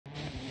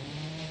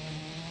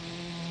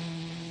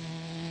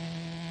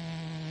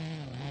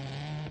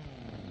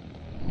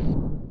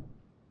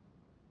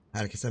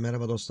Herkese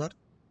merhaba dostlar.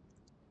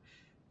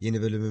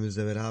 Yeni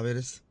bölümümüzle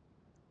beraberiz.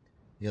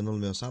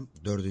 Yanılmıyorsam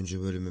 4.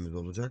 bölümümüz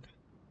olacak.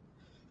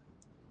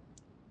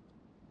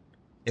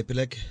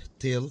 Plague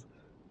Tale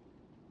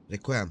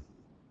Requiem.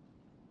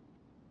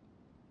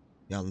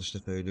 Yanlış da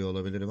söylüyor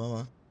olabilirim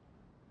ama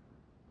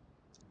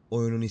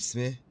oyunun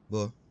ismi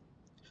bu.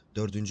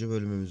 4.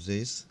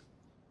 bölümümüzdeyiz.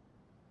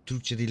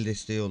 Türkçe dil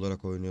desteği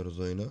olarak oynuyoruz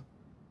oyunu.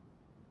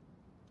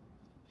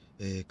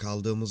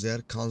 Kaldığımız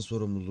yer kan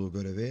sorumluluğu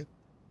görevi.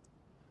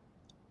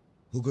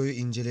 Hugo'yu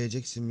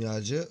inceleyecek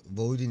simyacı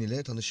Voidin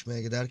ile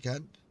tanışmaya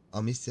giderken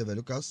Amicia ve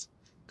Lucas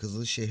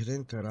kızıl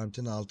şehrin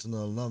karantina altına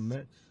alınan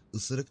ve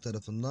ısırık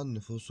tarafından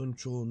nüfusun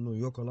çoğunluğu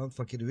yok olan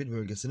fakir bir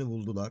bölgesini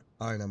buldular.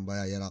 Aynen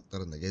bayağı yer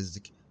altlarında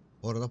gezdik.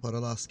 Orada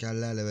paralı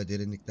askerlerle ve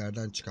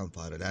derinliklerden çıkan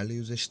farelerle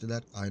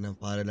yüzleştiler. Aynen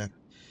fareler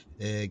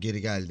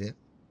geri geldi.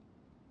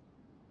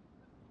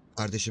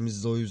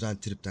 Kardeşimiz de o yüzden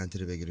tripten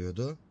tribe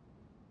giriyordu.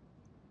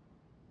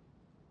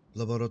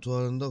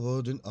 Laboratuvarında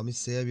Voidin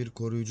Amicia'ya bir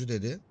koruyucu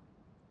dedi.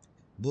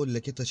 Bu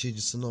leke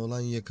taşıyıcısına olan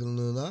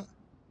yakınlığına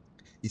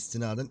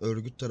istinaden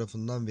örgüt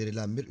tarafından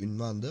verilen bir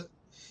ünvandı.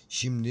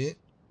 Şimdi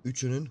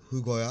üçünün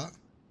Hugo'ya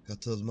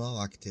katılma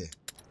vakti.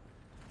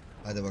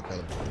 Hadi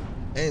bakalım.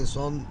 En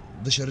son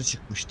dışarı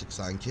çıkmıştık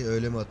sanki.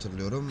 Öyle mi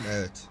hatırlıyorum?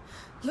 Evet.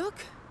 Look.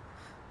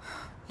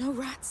 No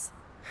rats.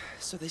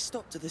 So they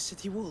stopped at the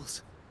city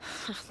walls.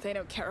 They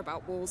don't care about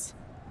walls.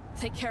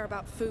 They care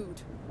about food.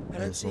 I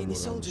En don't see son any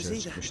buradan soldiers dışarı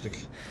either. çıkmıştık.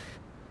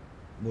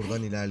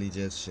 Buradan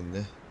ilerleyeceğiz şimdi.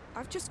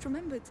 I've just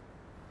remembered.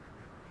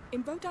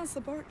 In Baudin's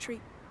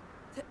laboratory,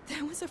 there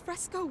was a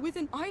fresco with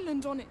an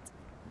island on it.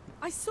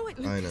 I saw it,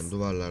 Lucas. Aynen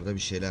duvarlarda bir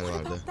şeyler What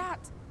vardı. about that?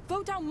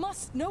 Baudin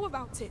must know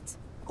about it.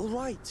 All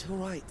right,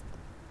 all right.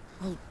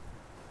 I'll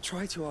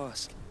try to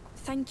ask.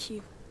 Thank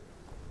you.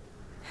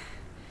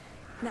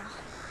 Now,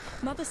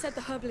 Mother said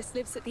the herbalist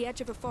lives at the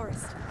edge of a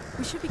forest.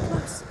 We should be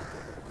close.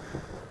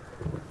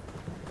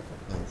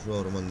 Tamam, şu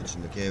ormanın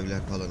içindeki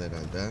evler falan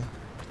herhalde.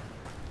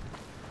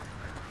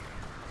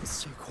 It's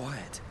so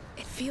quiet.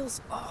 It feels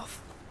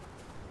off.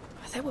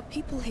 There were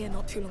people here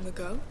not too long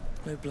ago.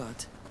 No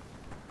blood.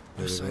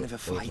 No Böyle sign of a bir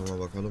fight. ortama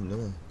bakalım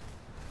değil mi?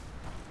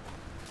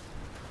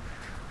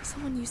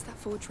 Someone used that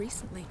forge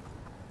recently.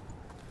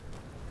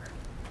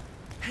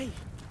 Hey,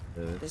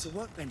 Evet. there's a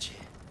workbench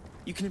here.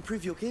 You can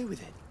improve your gear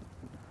with it.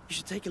 You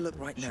should take a look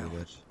right now.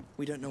 Şeyler.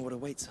 We don't know what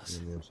awaits us.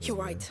 Bilmiyorum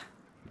You're sana. right.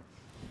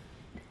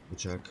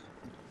 Bıçak.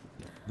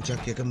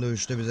 Bıçak yakın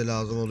dövüşte bize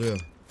lazım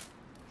oluyor.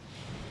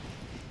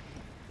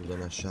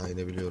 Buradan aşağı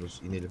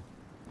inebiliyoruz. İnelim.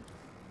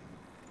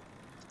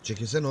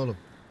 Çekilsene oğlum.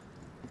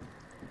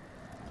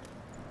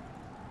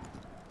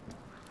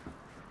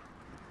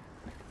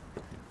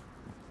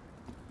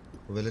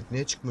 Bu velet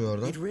niye çıkmıyor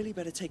oradan? You'd really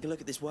better take a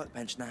look at this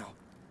workbench now.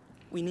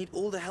 We need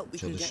all the help we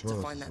can get Çalışma to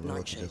find that masasına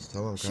nightshade. bakacağız.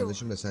 Tamam Sure.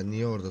 kardeşim de sen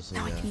niye oradasın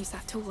Now I ya? can use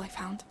that tool I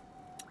found.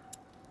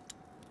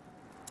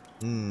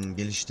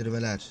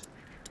 Geliştirmeler.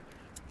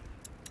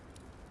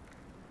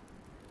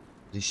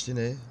 Dişli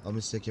ne?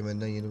 Amicia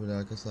kemerinden yeni bir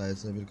arka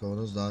sayesinde bir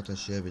kavanoz daha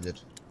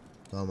taşıyabilir.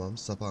 Tamam,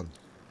 sapan.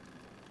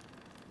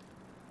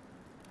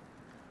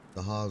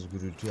 Daha az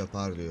gürültü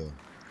yapar diyor.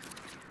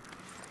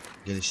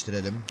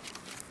 Geliştirelim.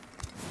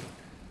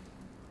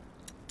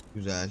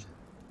 Güzel.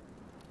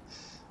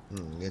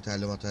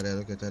 Yeterli materyal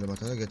yok, yeterli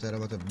materyal yok, yeterli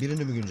materyal.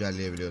 Birini mi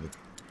güncelleyebiliyorduk?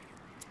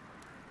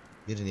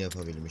 Birini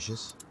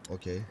yapabilmişiz.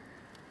 Okey.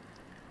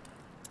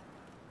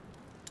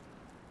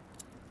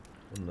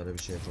 Bunlara bir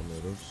şey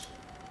yapamıyoruz.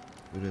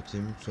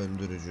 Üretim,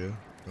 söndürücü.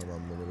 Tamam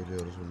bunu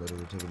biliyoruz. Bunları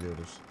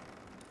üretebiliyoruz.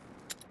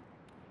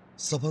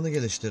 Sapanı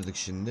geliştirdik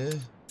şimdi.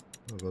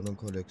 Hugo'nun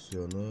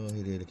koleksiyonu,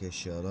 hediyelik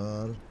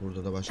eşyalar.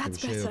 Burada da başka bir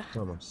şey yok.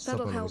 Tamam.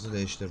 Sapanımızı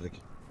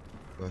değiştirdik.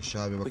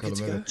 Aşağı bir bakalım.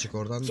 Evet çık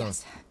oradan da.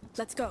 Yes.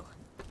 Let's go.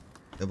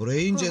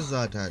 Buraya ineceğiz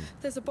zaten.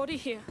 There's a body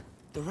here.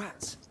 The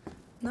rats.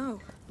 No.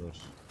 Dur.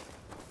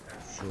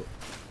 Şu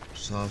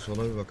sağa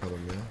sola bir bakalım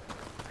ya.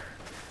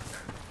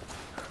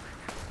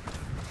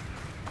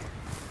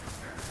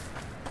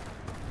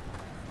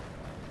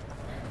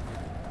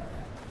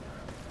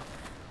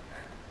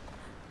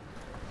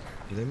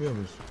 Gidemiyor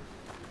muyuz?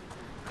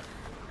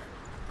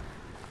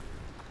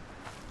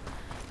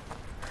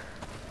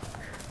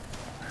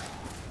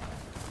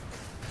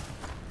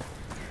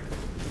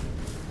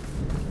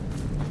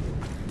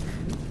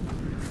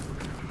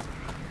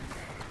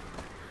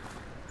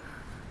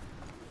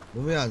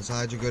 Bu mu yani?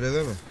 Sadece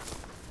göreve mi?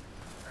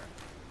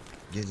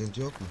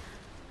 Gezinti yok mu?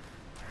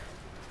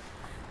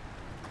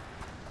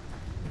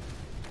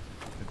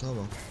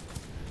 Tamam.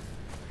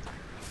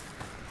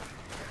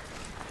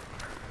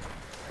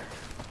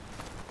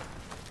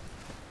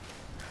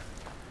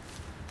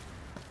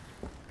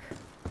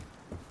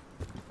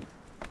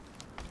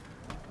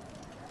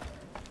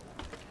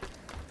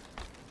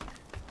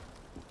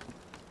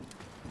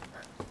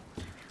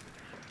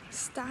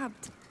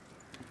 Stabbed.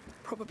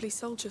 Probably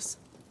soldiers.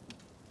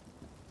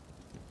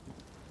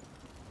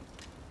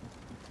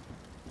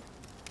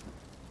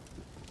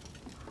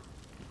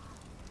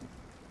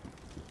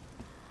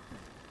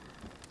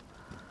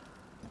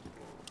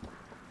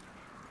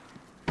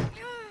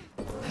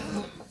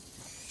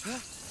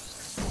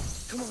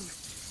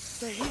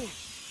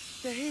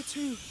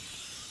 too.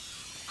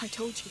 I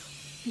told you,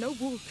 no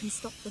wall can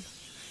stop them.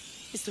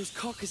 It's those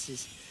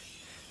carcasses.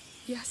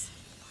 Yes,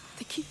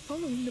 they keep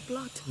following the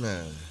blood.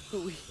 Ne?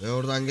 But we Ve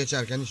oradan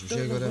geçerken hiçbir şey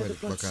don't know where the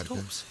göremedik blood bakarken.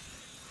 stops.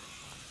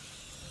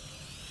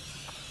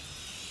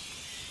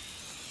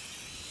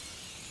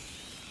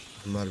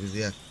 Bunlar bizi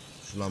yer.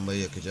 Şu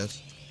lambayı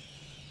yakacağız.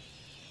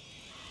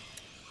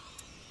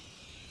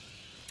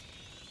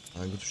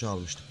 Hangi tuşu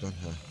almıştık lan?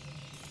 Ha.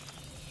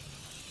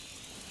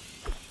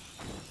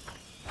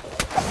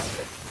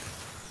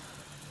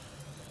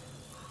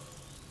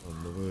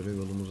 Lamba böyle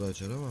yolumuzu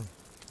açar ama.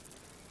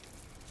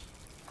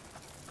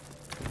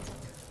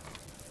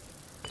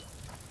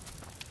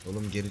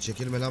 Oğlum geri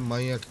çekilme lan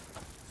manyak.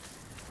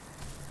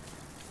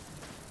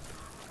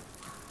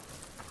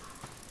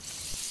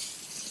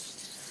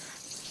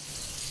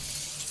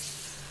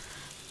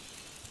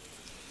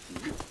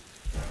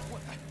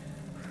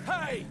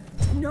 Hey!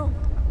 No,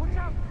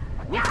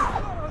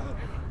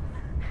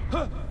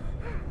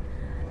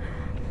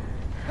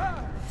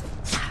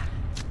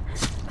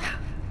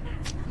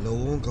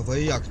 Lavuğun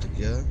kafayı yaktık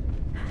ya.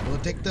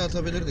 Bunu tek de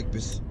atabilirdik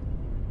biz.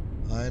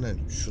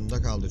 Aynen.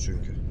 Şunda kaldı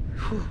çünkü.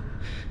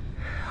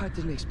 I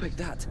didn't expect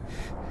that.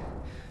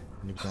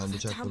 Şimdi bir tane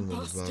bıçak damn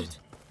bulmamız lazım.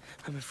 bastard.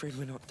 I'm afraid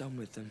we're not done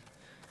with them.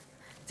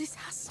 This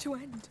has to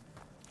end.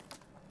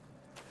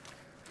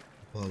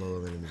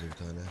 Alalım elimize bir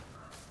tane.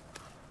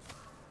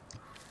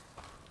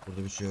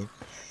 Burada bir şey yok.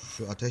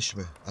 Şu ateş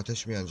mi?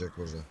 Ateş mi yanacak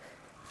burada?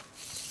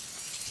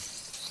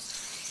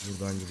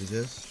 Buradan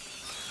gideceğiz.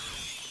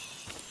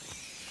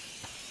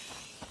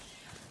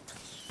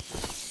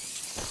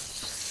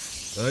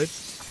 Evet.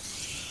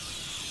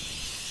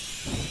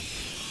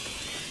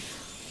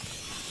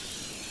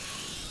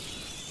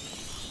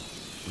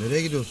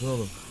 Nereye gidiyorsun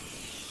oğlum?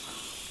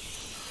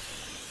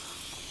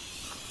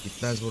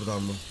 Gitmez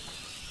buradan bu.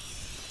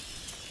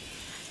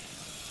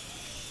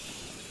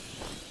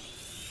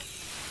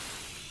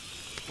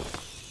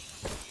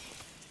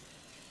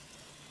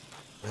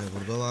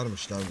 Burada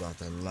varmış lan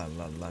zaten. Lan.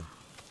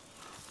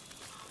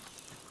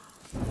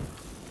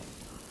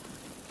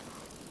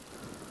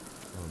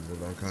 Tamam,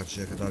 buradan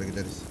karşıya kadar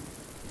gideriz.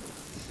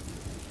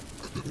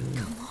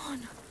 Come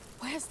on,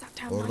 where's that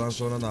damn Oradan light?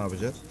 sonra ne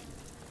yapacağız?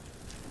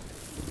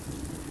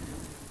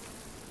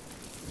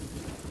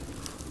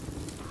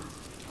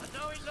 I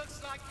know it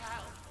looks like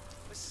hell,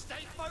 but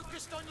stay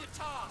focused on your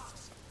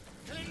tasks.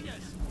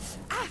 Cleaners,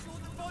 ensure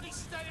the bodies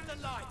stay in the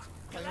light.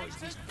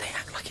 Collectors, They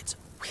act like it's...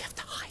 We have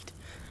to hide.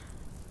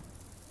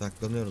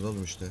 Saklanıyoruz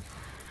oğlum işte.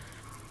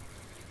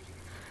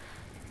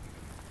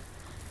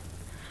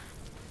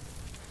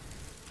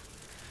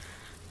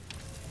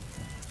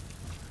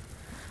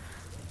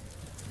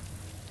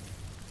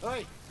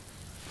 Oi!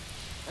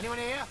 Anyone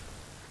here?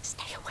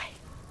 Stay away.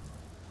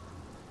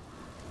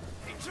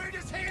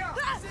 Intruders here!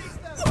 Seize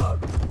them!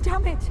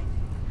 Damn it!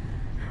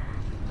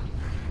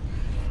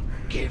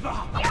 Give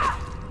up!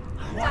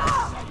 Once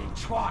said it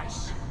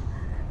twice.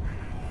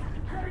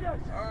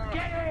 Intruders,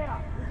 get here!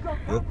 We've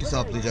got Yok ki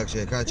saplayacak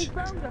şey, kaç.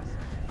 found us!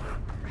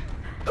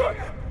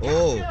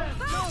 Oo.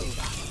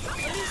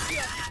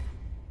 Amicia!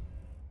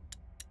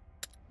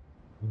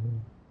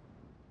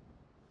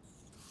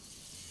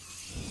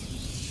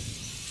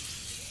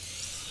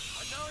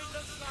 I know it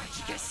looks like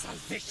You get so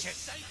vicious.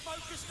 Stay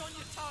focused on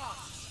your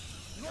tasks.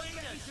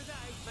 Cleaners,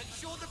 make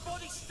sure the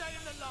bodies stay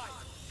in the light.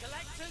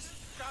 Collectors,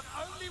 grab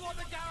only what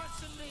the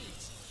garrison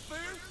needs.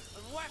 Food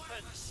and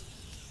weapons.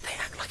 They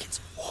act like it's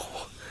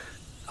war.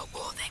 A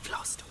war they've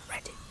lost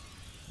already.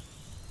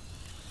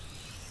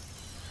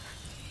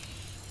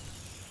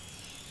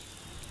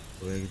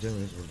 Buraya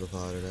gidemeyiz. Burada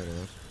fareler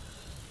var.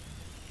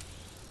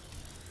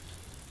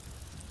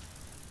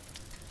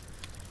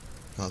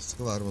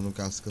 Kaskı var. Bunun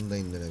kaskını da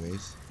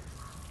indiremeyiz.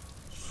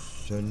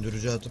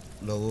 Söndürücü atıp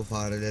lavuğu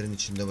farelerin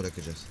içinde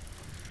bırakacağız.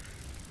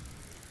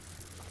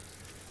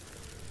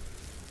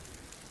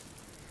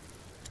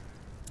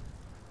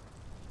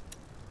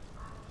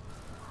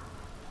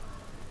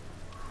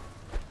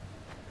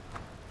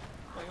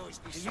 I always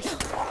be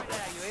right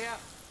there, you hear?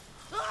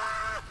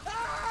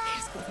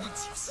 Here's the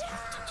ones you've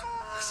slaughtered.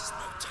 This is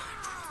no time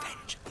for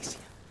revenge, Amicia.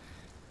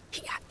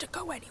 He had to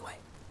go anyway.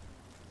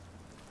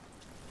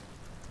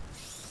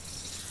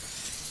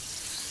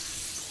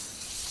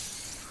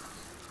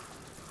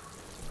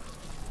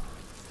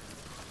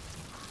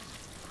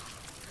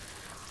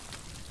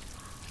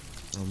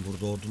 Lan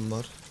burada odun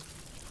var.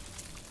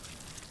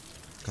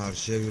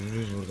 Karşıya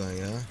yürürüz buradan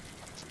ya.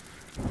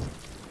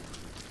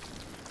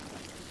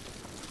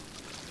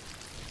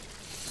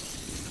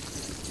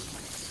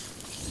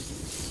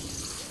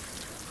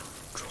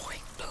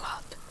 Drawing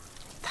blood.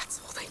 That's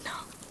all they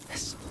know. They're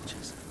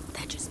soldiers.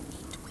 They're just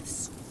meat with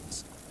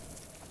swords.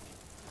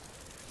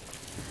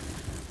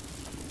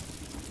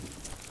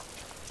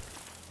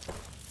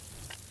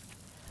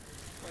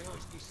 I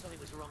always knew something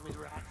was wrong with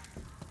Rat.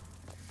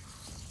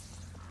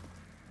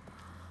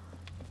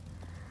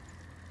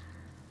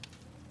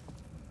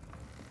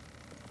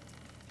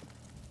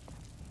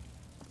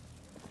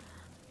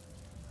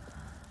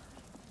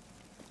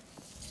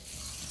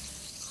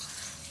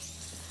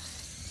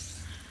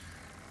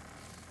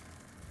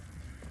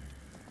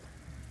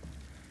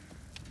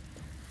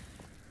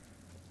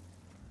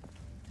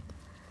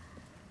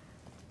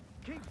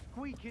 Keep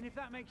squeaking if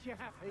that makes you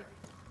happy.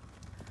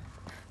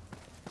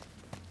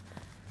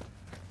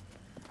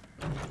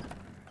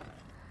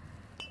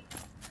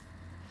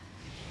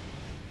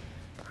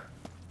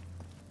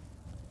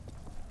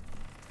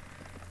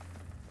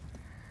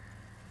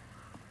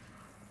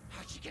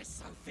 How'd you get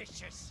so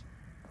vicious?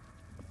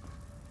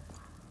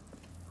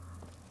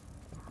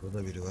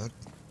 Burada biri var.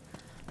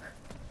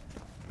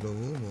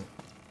 Lavuğu mu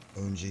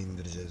önce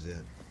indireceğiz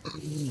yani?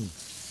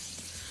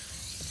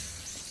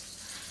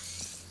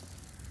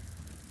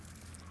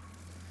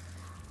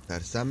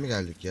 Tersten mi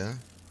geldik ya?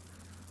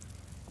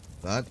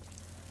 Lan.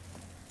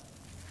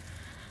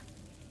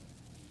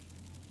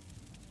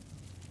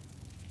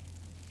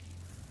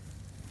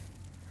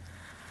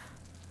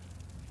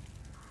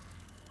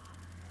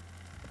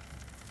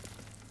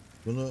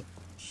 Bunu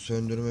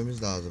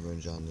söndürmemiz lazım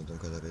önce anladığım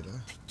kadarıyla.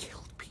 They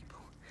killed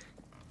people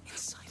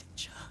inside a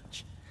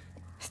church.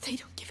 They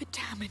don't give a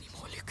damn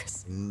anymore,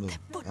 Lucas. Bunu, They're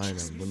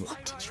butchers. aynen bunu.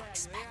 What did you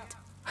expect?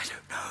 I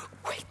don't know.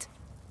 Wait.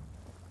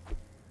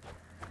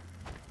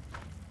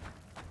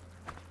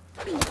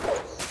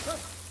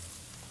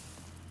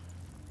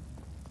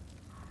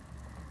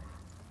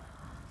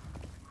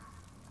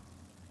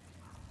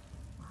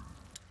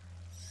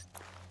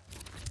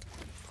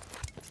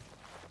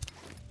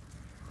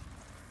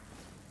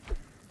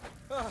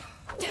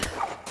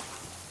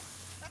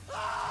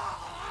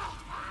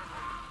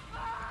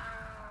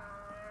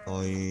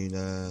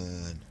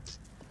 Aynen.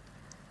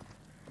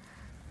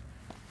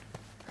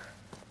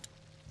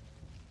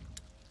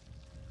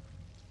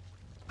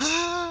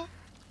 Aa!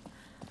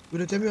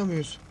 Üretemiyor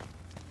muyuz?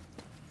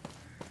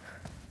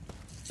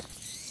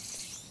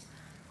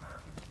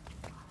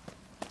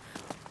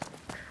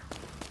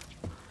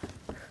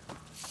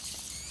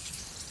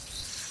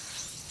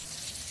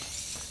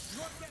 You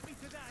won't get me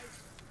today.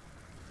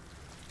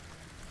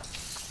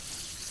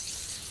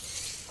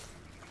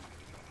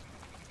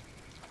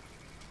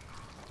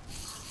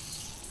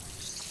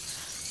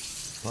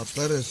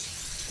 Patlarız.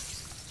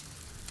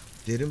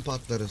 Derin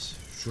patlarız.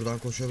 Şuradan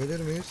koşabilir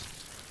miyiz?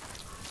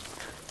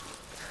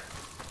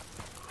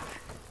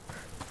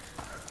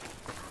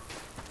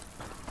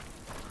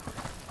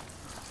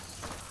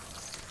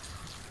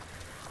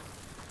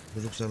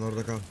 Çocuk sen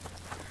orada kal.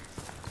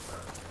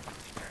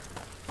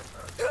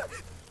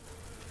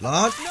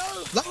 Lan!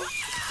 Lan!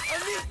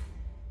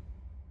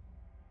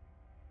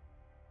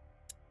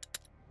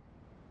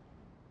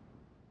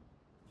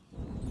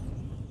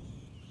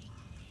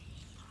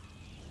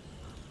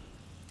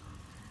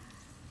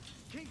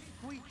 Keep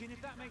squeaking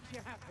if that makes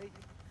you happy.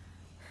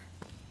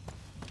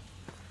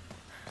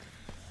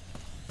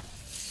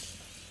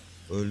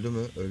 Öldü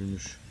mü?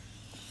 Ölmüş.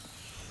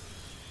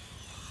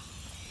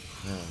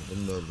 Ha,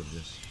 bunu da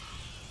öldüreceğiz.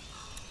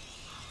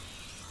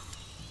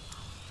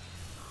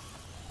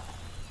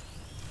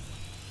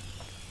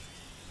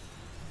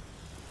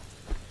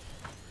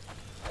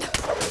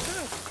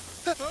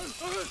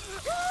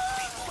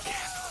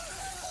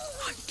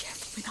 I'm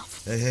careful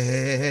enough. Hey hey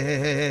hey hey hey hey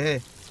hey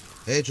hey.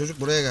 Hey çocuk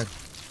buraya gel.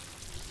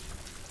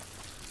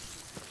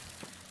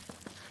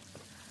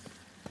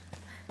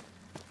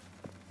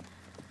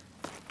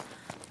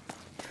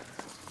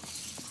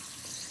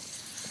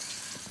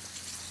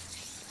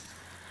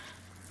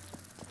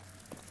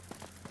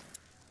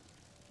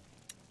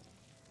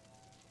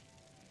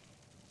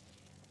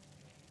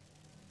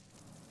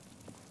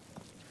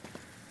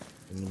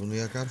 Şimdi bunu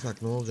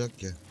yakarsak ne olacak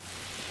ki?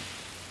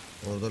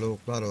 Orada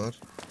lavuklar var.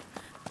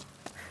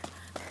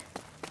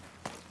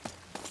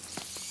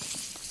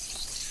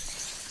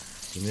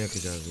 Bunu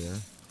yakacağız ya.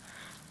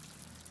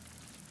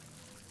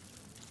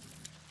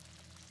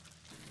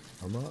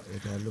 Ama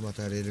yeterli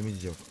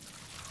materyalimiz yok.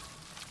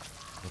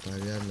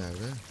 Materyal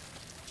nerede?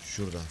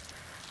 Şurada.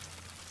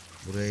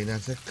 Buraya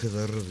inersek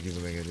kızarırız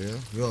gibime geliyor.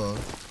 Yo.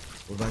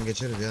 Buradan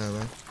geçeriz ya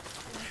hemen.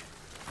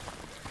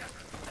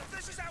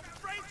 This is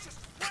outrageous.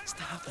 That's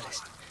the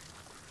herbalist.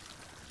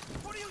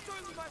 What are you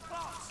doing with my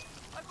plants?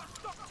 I've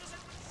got doctors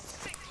and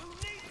sick who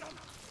need them.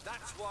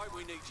 That's why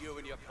we need you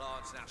and your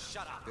plants. Now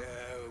shut up.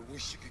 Yeah,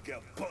 wish you could get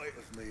a bite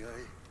of me,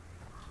 eh?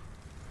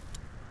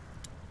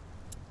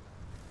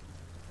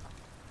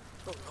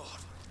 Oh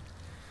Lord.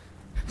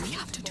 We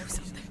have to do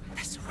something.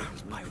 They're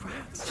surrounded by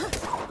rats.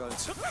 I'm going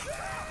to...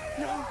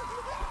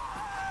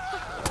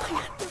 I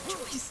had no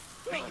choice.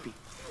 Maybe.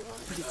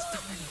 But it's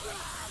time.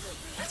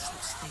 Let's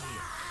not stay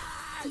here.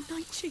 The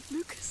nightshade,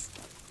 Lucas.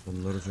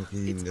 Bunları çok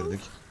iyi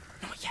indirdik.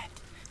 Not yet.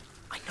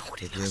 I know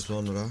what it Peki is.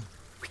 sonra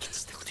We can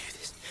still do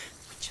this.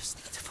 We just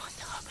need to find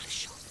the herbalist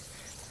shop.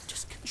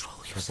 Just control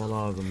kafa yourself.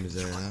 lazım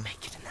bize You ya. won't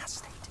make it in that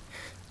state.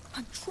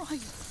 I'm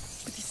trying,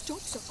 but these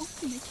jobs are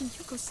only making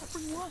Hugo's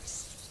suffering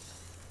worse.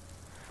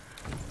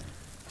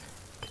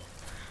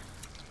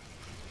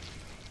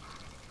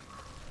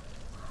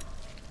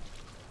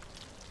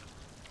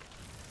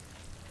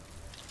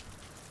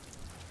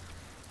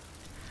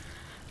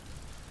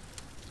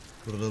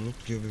 Burada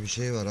loot gibi bir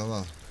şey var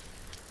ama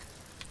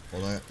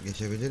ona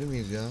geçebilir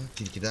miyiz ya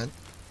tilkiden?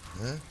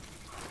 He?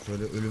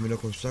 Şöyle ölümüne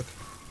koşsak.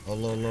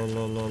 Allah Allah Allah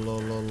Allah Allah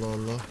Allah Allah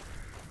Allah.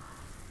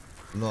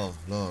 No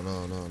no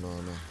no no no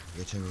no.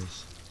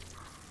 Geçemeyiz.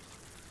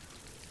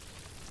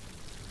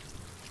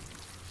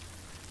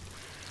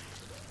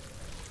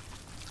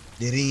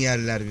 Derin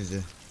yerler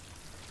bizi.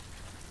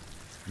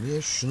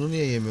 Niye? Şunu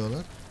niye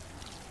yemiyorlar?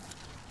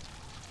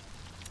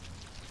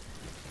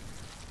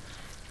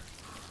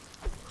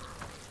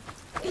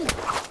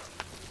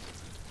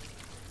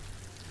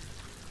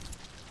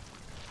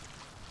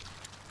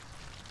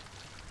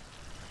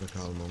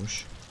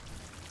 Kalmamış.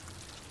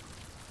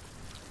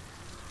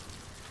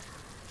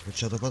 Bir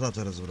çatapat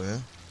atarız buraya.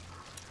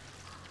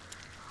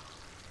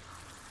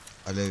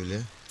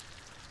 Alevli.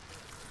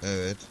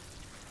 Evet.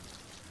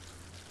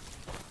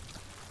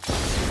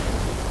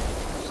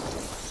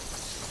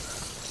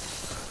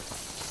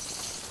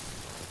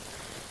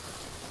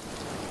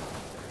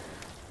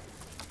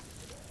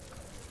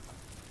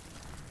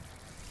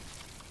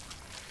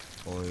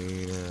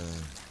 Oyna.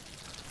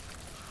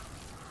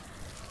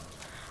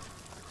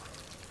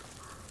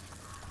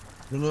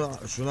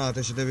 Şunu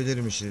ateş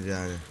edebilirmişiz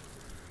yani.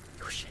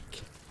 You're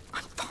shaking.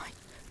 I'm fine.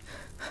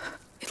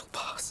 It'll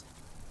pass.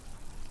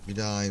 Bir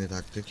daha aynı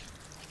taktik.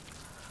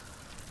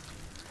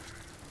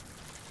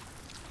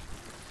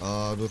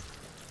 Aa dur.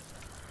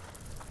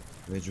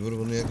 Mecbur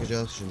bunu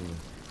yakacağız şimdi.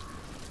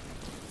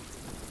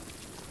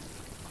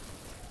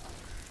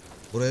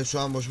 Buraya şu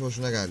an boşu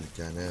boşuna geldik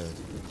yani, evet.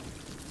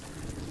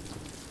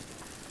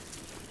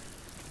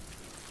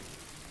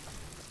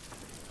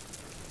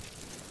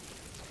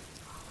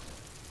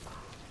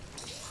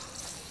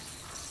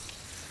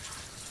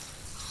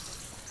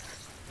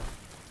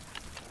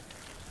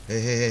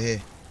 Hey hey hey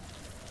hey.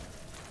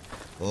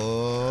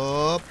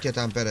 Hop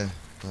ketempere.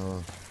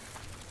 Tamam.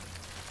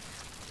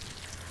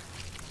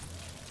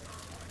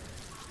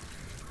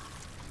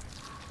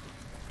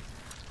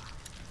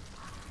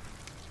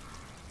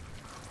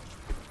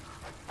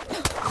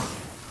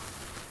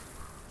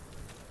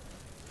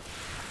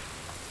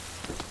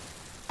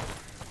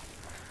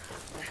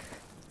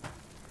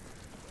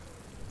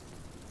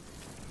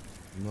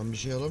 Bundan bir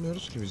şey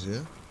alamıyoruz ki biz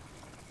ya.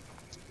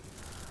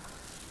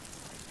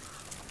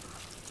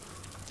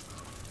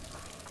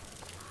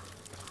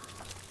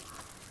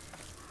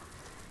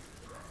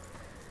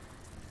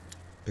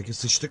 Peki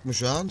sıçtık mı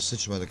şu an?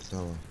 Sıçmadık,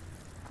 tamam.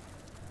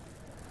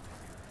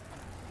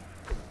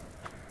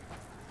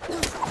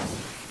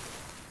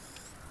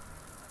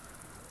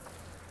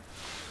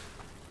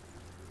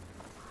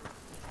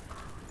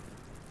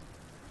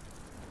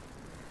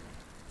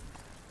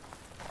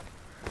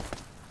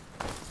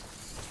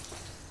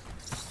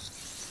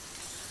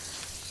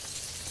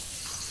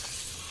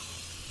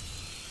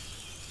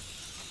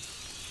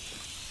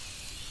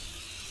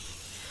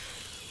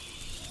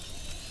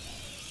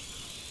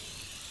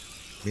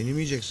 Beni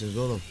mi yiyeceksiniz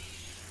oğlum?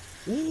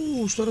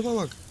 Oo, şu tarafa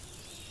bak.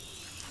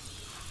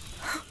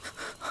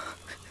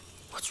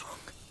 What's wrong?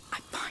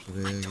 I'm fine.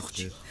 Buraya I told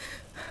gideceğiz. you.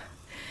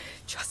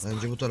 Just Bence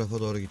fine. bu tarafa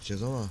doğru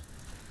gideceğiz ama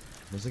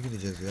nasıl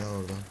gideceğiz ya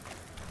oradan?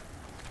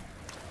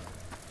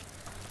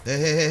 Hey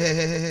hey hey hey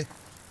hey hey.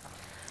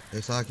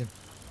 Hey sakin.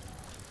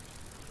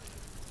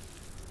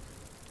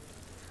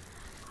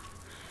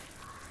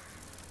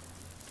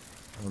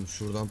 Tamam,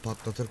 şuradan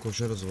patlatır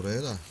koşarız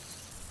buraya da.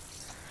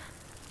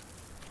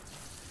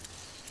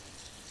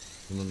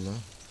 Bununla.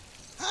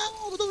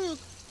 Aa, bu da mı yok?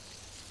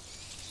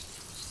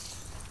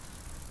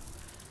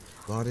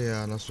 Var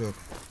ya, nasıl yok?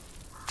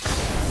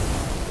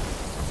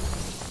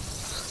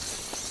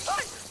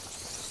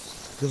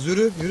 Kız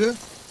yürü yürü.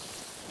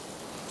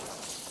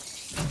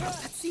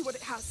 Let's see what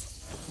it has.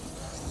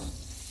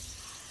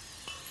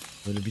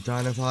 Böyle bir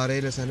tane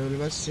fareyle sen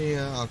ölmezsin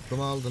ya.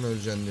 Aklımı aldın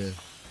öleceksin diye.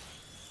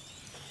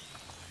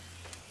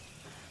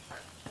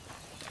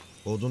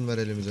 Odun ver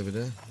elimize bir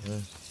de.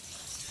 Heh.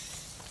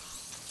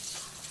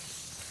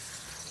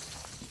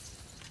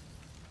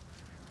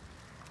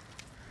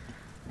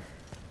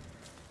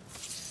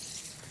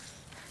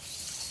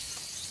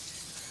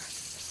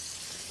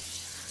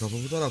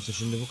 Kapı bu tarafta.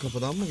 Şimdi bu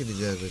kapıdan mı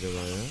gideceğiz acaba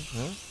ya?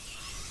 Ha?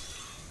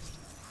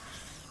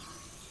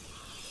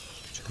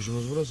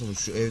 Çıkışımız burası mı?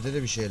 Şu evde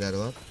de bir şeyler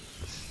var.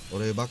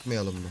 Oraya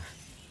bakmayalım mı?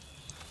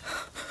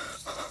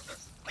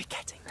 We're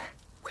getting there.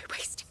 We're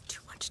wasting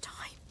too much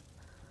time.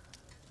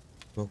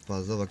 Çok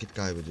fazla vakit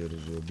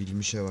kaybediyoruz diyor.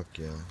 Bilmişe bak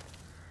ya.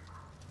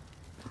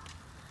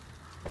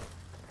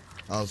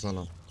 Al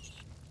sana.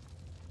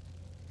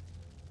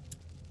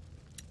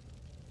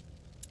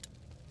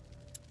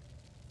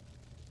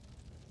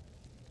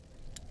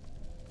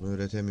 Bunu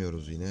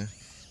üretemiyoruz yine.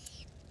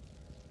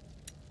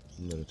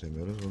 Bunu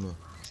üretemiyoruz bunu.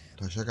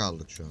 Taşa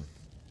kaldık şu an.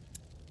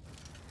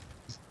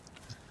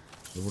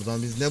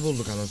 Buradan biz ne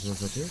bulduk anasını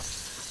satayım?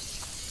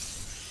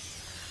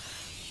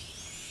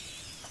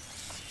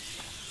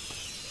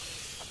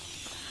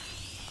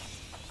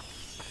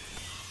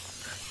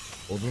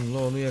 Odunla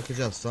onu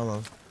yakacağız,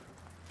 tamam.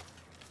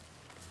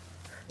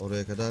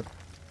 Oraya kadar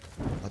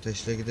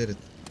ateşle gideriz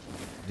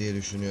diye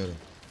düşünüyorum.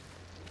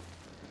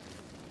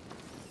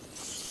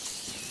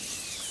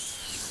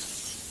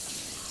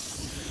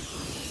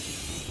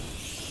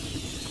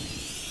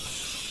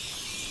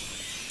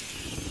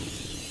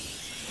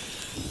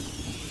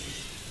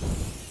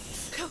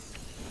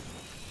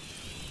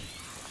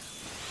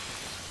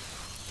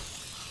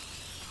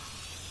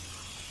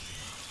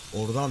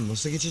 Oradan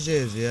nasıl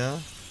geçeceğiz ya?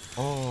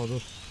 Aa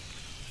dur.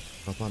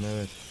 Kapan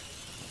evet.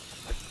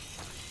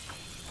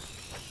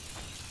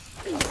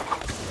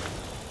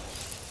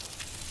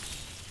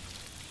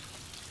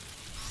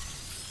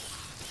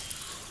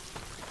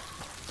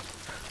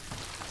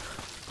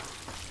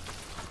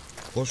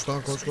 Koş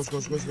lan koş koş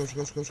koş koş koş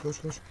koş koş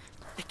koş koş.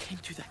 They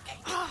came through that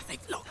gate. Ah,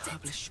 they've locked it.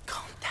 Herbalist,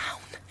 calm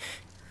down.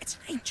 It's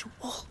an ancient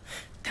wall.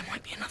 There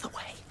might be another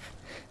way.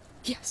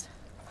 Yes,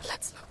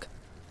 let's look.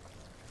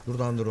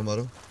 Buradandır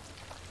umarım.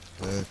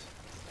 Evet.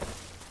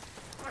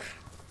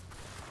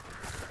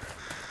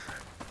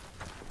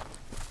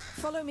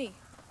 Follow me.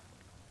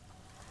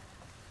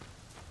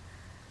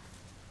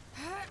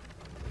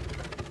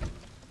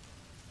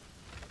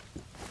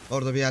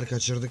 Orada bir yer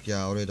kaçırdık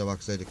ya. Oraya da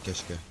baksaydık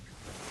keşke.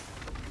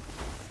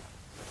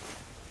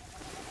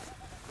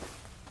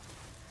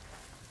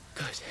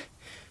 Good.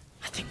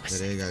 I think we're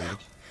Nereye safe now.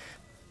 geldik?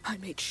 I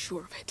made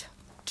sure of it.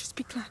 Just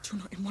be glad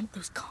you're not in one of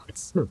those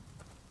carts.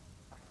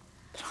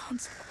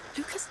 Lance,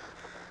 Lucas,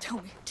 tell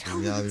me.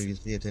 Dünya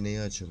bilgisi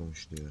yeteneği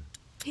açılmış diyor.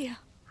 Here.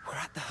 We're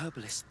at the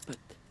herbalist, but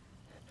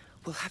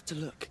we'll have to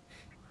look.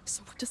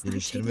 So what does that shape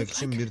Geliştirmek look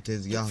için like? bir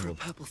tezgah For a bul.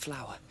 purple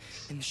flower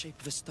in the shape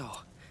of a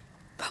star.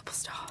 Purple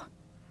star.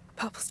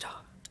 Purple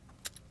star.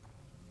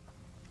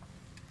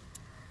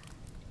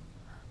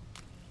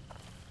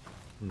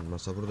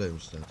 Masa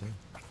buradaymış zaten.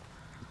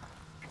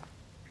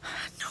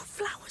 No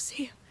flowers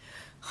here.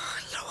 Oh,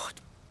 Lord,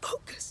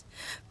 focus.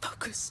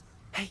 Focus.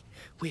 Hey,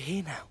 we're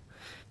here now.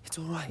 It's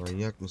all right.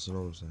 Manyak mısın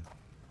oğlum sen?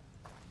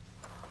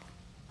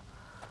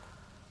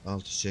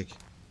 Al çiçek.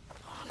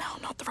 Oh,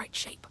 no, not the right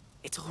shape.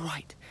 It's all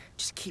right.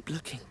 Just keep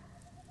looking.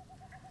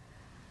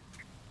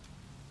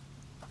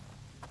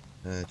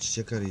 He,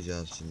 çiçek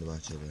arayacağız şimdi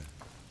bahçede.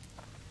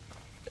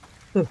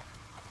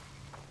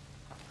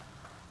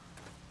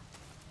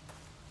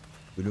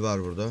 Gülü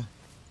var burada.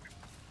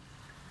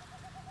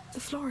 The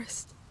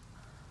florist.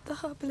 The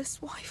herbalist's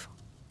wife.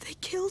 They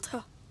killed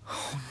her.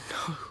 Oh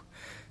no.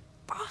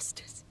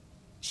 Bastards.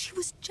 She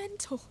was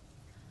gentle.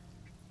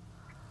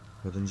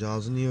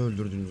 Kadıncağızı niye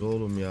öldürdünüz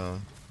oğlum ya?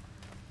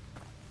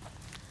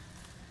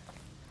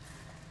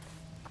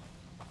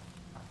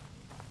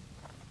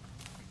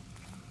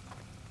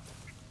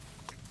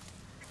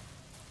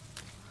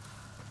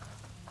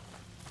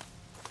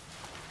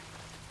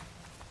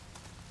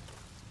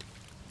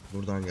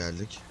 Buradan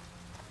geldik.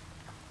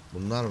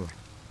 Bunlar mı?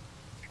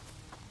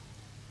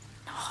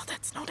 No,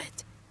 that's not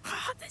it.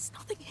 Ah, there's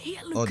nothing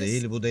here, Lucas. O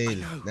değil, bu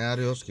değil. Ne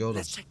arıyoruz ki oğlum?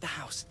 Let's check the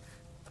house.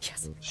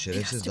 Yes.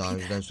 Şerefsiz, daha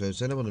önceden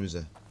söylesene bunu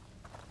bize.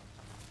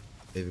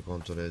 Evi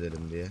kontrol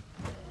edelim diye.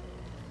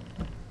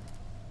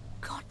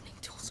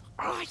 Gardening tools.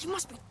 Ah, you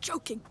must be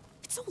joking.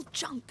 It's all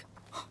junk.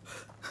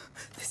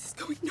 This is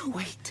going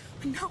nowhere. Wait.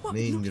 Now I'm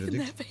Ne not even indirdik?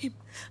 there for him.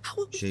 How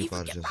will we Şey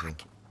even get parçası.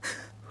 back?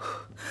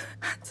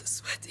 Hands are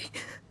sweaty.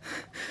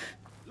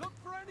 Look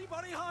for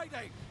anybody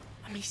hiding.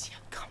 Amicia,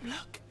 come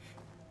look.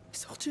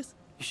 Soldiers.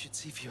 You should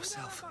see for We don't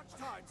yourself. have much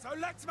time, so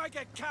let's make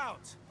it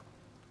count.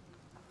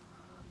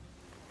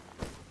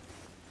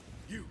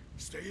 You,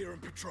 stay here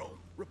and patrol.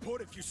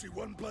 Report if you see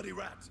one bloody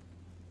rat.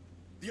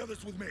 The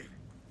others with me.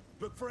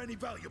 Look for any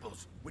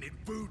valuables. We need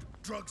food,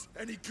 drugs,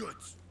 any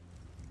goods.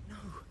 No.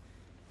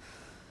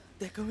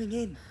 They're going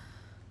in.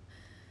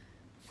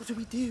 What do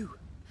we do?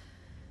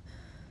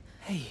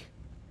 Hey,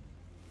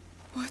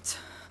 What?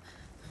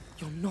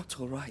 you're not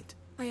all right.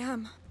 I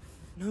am.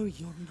 No,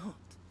 you're not.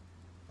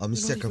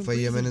 Amicia, kafayı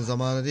yemenin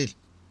zamanı değil.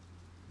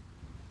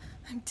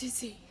 I'm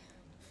dizzy.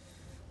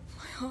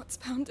 My heart's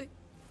pounding.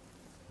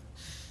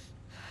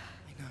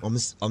 I know.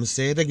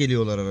 Amicia'ya da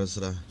geliyorlar ara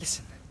sıra.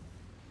 Listen,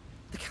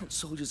 the Count's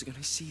soldiers are going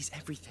to seize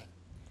everything.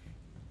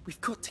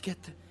 We've got to get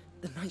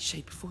the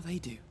nightshade before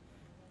they do.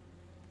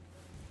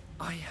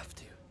 I have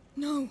to.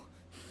 No.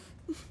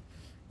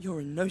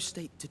 You're in no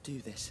state to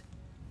do this.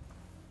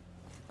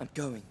 I'm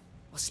going.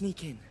 I'll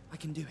sneak in. I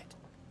can do it.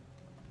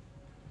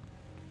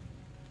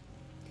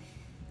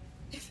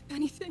 If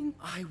anything,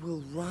 I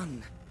will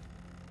run.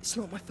 It's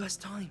not my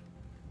first time.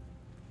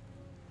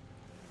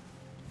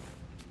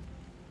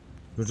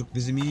 Çocuk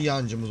bizim iyi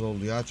yancımız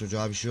oldu ya.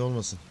 Çocuğa bir şey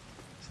olmasın.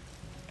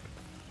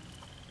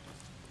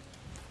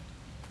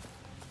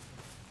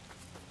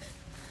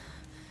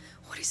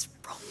 what is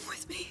wrong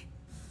with me?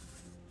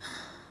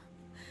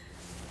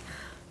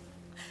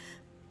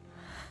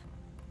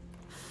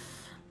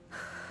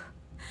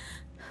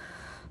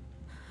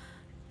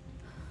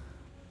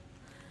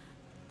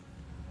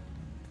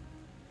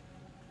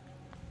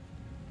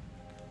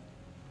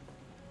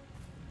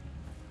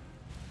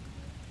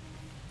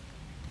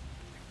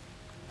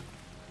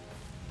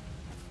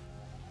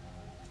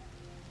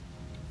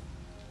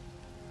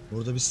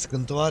 Burada bir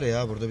sıkıntı var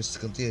ya. Burada bir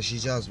sıkıntı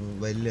yaşayacağız,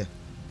 bu belli.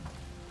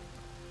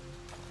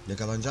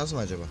 Yakalanacağız mı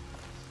acaba?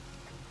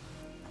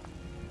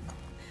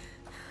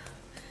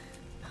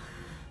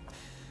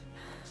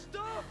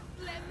 Stop!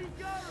 Let me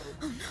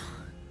go!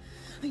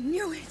 I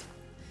knew it.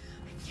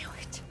 I knew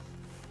it.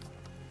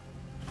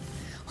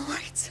 All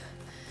right.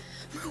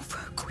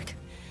 Move quick.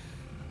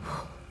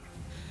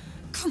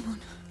 Come on.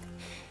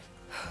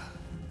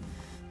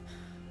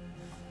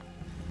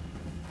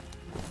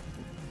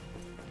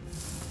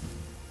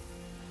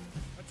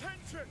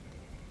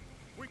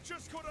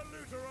 just caught a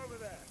looter over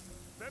there.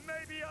 There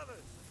may be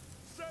others.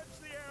 Search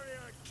the area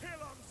and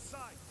kill on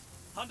sight.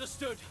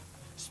 Understood.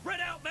 Spread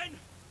out, men.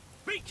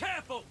 Be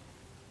careful.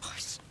 Oh,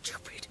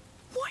 stupid.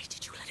 Why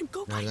did you let him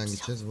go by Nereden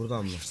himself? gideceğiz?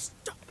 Buradan mı?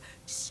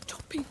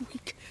 Stop being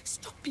weak.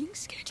 Stop being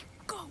scared.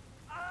 Go.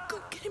 Go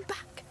get him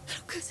back.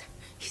 Lucas,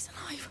 he's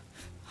alive.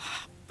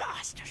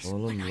 Bastards.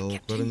 Oğlum When I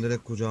get to lavukların you.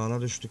 direkt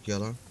kucağına düştük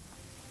ya lan.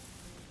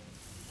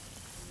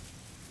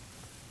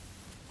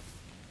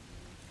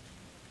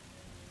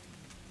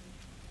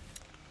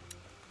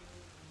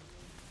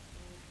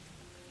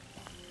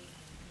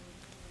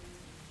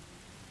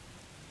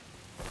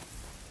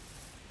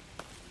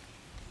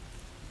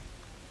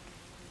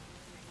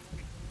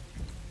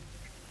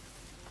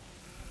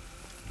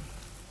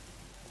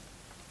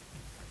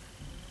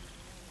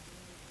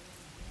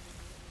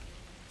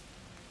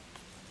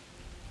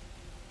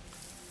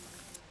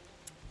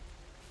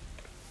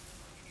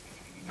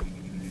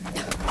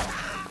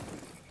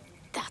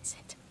 That's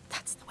it.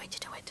 That's the way to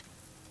do it.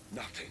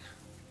 Nothing.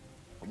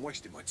 I'm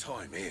wasting my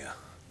time here.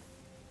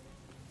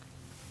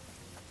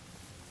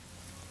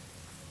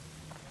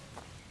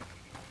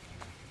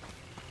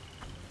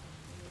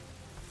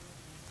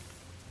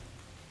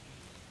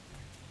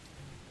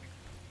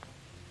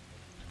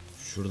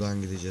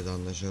 Şuradan gideceğiz,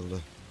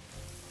 anlaşıldı.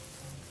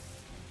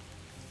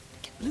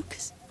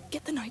 Lucas,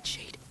 get the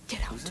nightshade.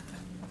 Get out.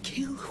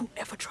 Kill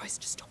whoever tries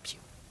to stop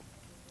you.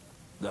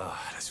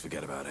 Ah, let's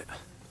forget about it.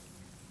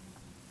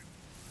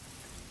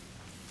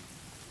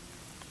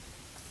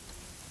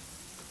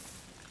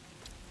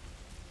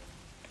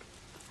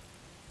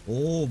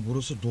 Oo,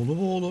 burası dolu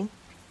bu oğlum.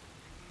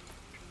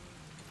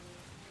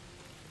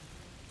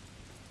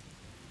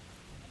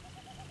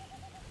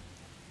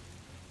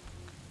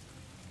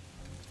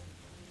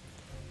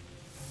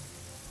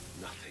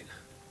 Nothing.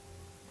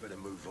 Better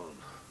move on.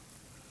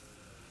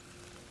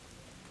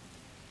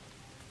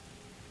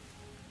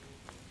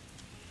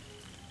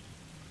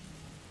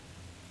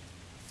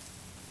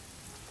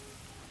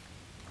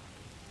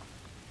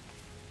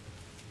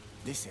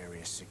 This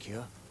area's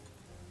secure.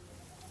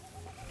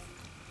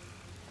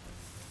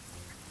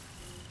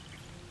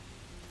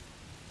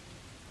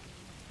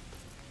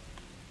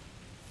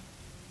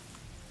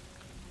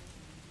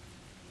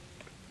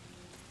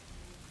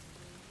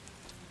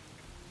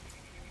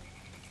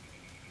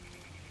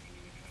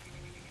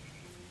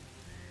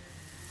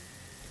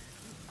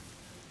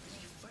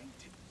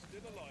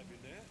 Still alive in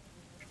there?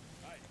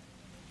 Hey.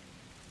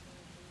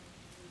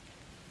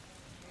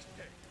 He's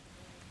dead.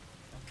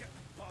 I'll get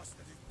the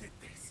bastard who did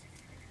this.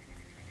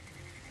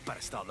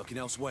 Better start looking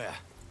elsewhere.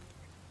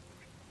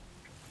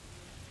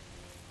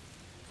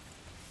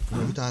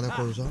 Buna bir tane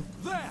koysam.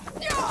 There!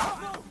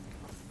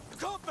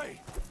 Can't be!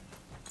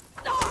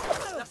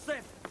 That's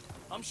them.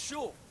 I'm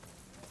sure.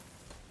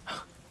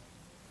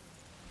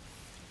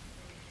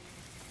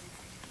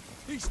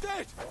 He's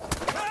dead!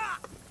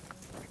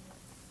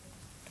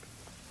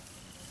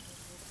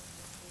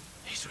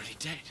 He's really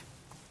dead.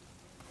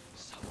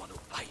 Someone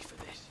will pay for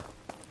this.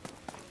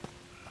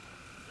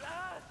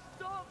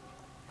 Stop!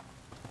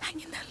 Hang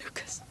in there,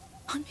 Lucas.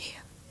 I'm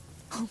here.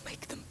 I'll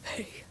make them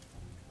pay.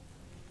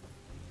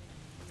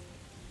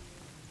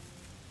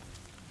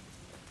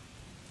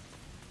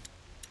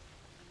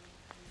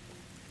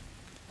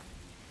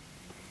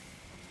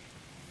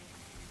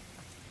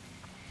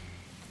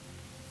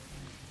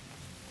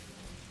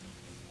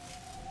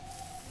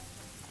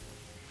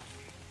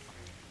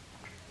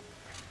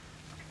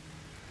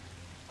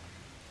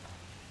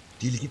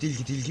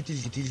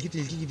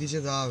 Tilki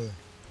gideceğiz abi.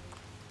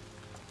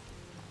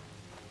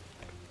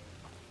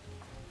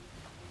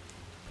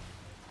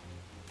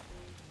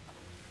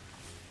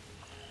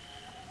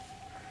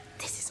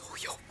 This is all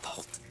your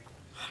fault.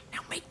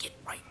 Now make it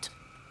right.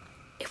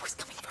 It was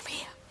coming from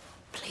here.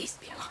 Please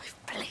be alive,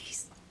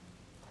 please.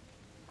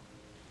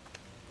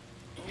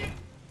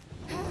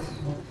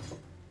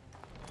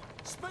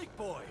 Speak,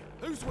 boy.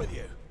 Who's with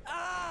you?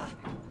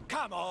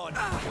 Come on.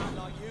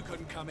 Like you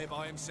couldn't come here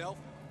by himself.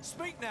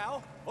 Speak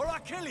now, or I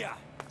kill you.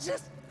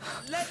 Just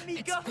let me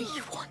It's go. me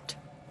you want.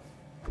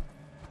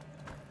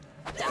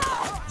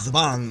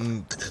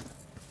 Zbang.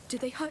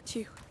 Did they hurt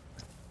you?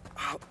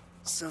 I'll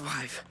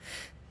survive.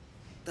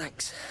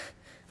 Thanks.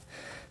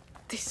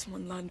 This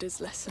one learned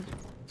his lesson.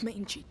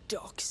 Mangy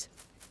dogs.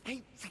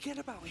 Hey, forget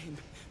about him.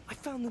 I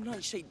found the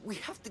nightshade. We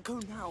have to go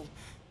now.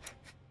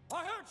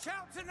 I heard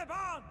shouts in the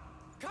barn.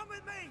 Come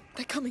with me.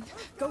 They're coming.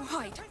 Go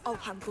hide. I'll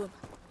handle them.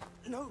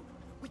 No,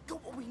 we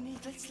got what we need.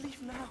 Let's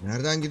leave now.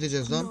 Nereden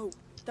gideceğiz lan? No,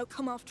 they'll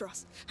come after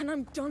us, and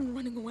I'm done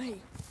running away.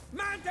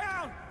 Man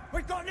down.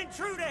 We've got an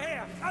intruder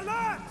here.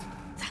 Alert!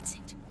 That's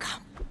it.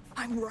 Come.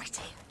 I'm right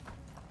here.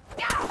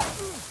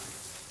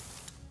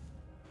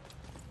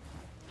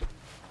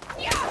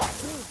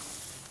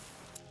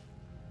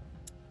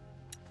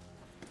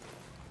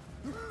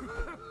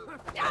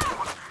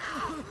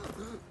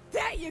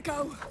 There you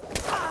go.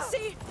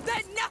 See?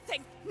 They're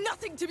nothing.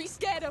 Nothing to be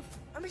scared of.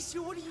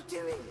 Amicia, what are you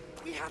doing?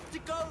 We have to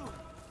go.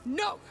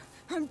 No.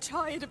 I'm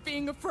tired of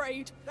being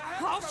afraid.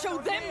 I'll show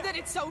them that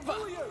it's over.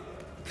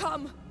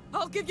 Come.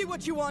 I'll give you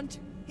what you want.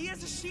 He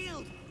has a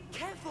shield.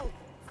 Careful!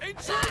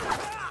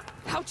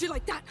 How'd you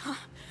like that, huh?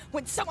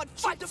 When someone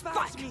fights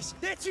back!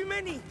 There are too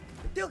many!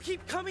 They'll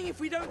keep coming if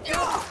we don't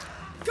go!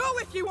 Go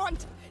if you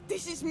want!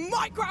 This is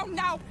my ground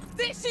now!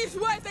 This is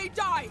where they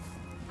die!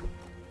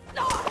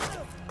 You're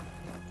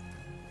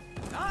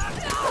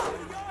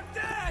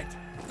dead!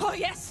 Oh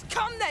yes,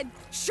 come then!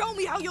 Show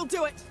me how you'll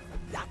do it!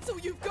 That's all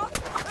you've got?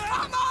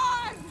 Come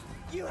on!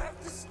 You have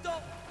to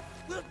stop!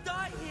 We'll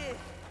die here!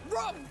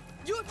 Wrong!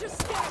 You're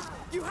just scared!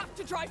 You have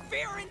to drive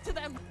fear into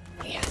them!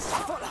 Yes,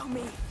 follow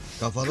me!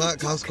 Kafana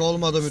kask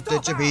olmadı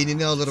müddetçe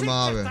beynini alırım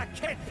abi.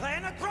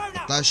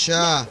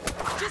 Aşağı.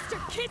 Just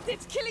a kid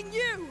that's killing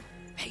you!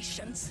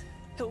 Patience.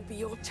 It'll be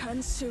your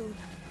turn soon.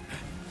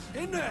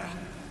 In there!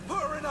 Put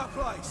her in her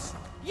place!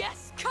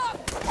 Yes, come!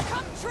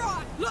 Come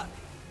try! Look!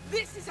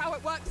 This is how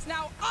it works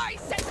now! I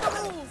set the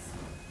rules!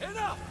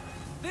 Enough!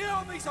 The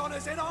army's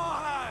honor's in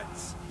our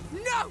hands!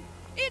 No!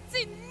 It's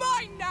in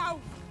mine now!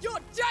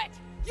 You're dead!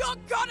 You're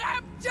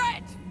goddamn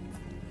dead!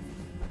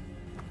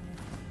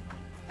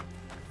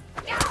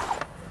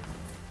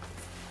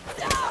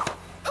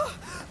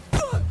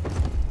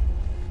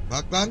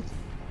 Bak lan.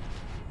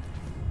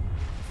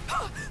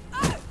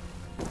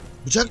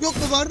 Bıçak yok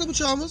mu? Vardı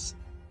bıçağımız.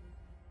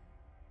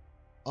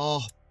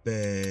 Ah be.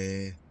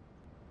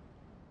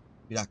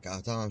 Bir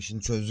dakika, tamam,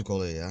 şimdi çözdük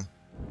olayı ya.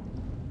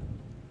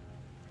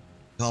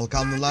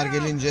 Kalkanlılar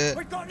gelince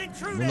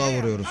buna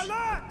vuruyoruz.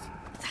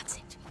 That's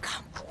it.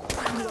 Come.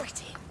 I'm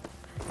ready.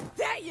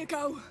 There you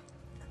go.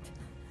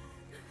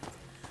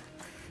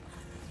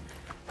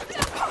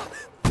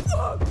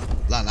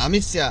 Lan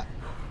Amicia.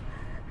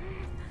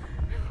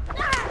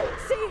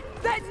 See,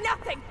 they're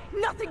nothing.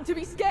 Nothing to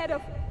be scared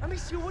of.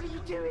 Amicia, what are you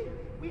doing?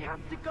 We have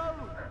to go!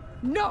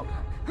 No!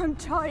 I'm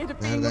tired of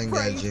being Nereden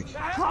afraid. gelecek?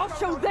 I'll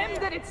show them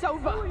that it's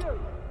over.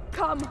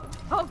 Come,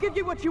 I'll give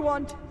you what you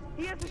want.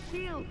 He has a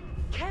shield!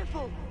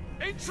 Careful!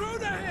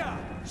 Intruder here!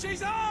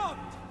 She's armed!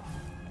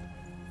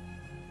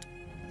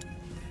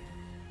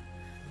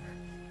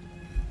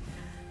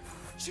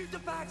 Shoot the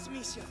bags,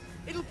 Amicia!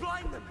 It'll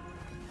blind them!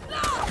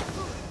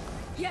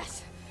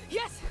 Yes,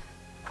 yes.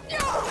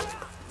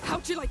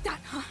 How'd you like that,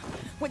 huh?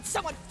 When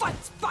someone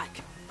fights back.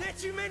 There are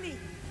too many!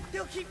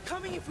 They'll keep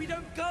coming if we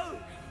don't go!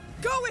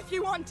 Go if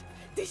you want.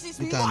 This is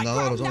Bir my tane daha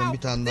var, o ground zaman now.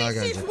 bir tane daha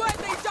This is gelecek. where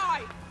they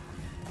die.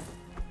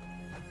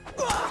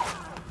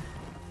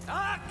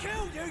 I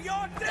killed you!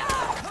 You're dead!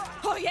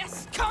 Oh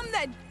yes, come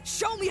then.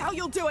 Show me how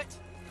you'll do it.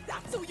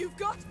 That's all you've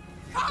got?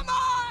 Come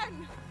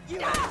on! You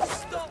have to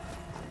stop!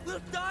 We'll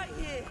die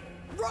here!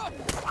 Wrong!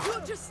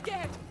 You're just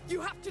scared.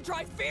 You have to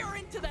drive fear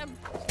into them.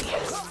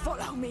 Yes,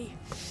 follow me.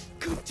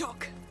 Good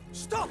talk.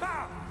 Stop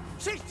her!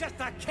 She's just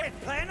a kid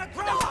playing a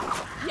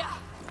grown-up! Yeah,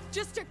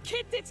 just a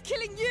kid that's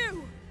killing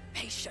you.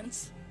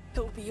 Patience.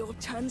 It'll be your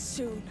turn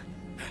soon.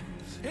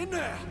 In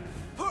there!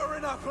 Put her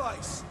in her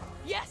place!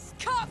 Yes,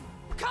 come!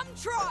 Come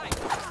try!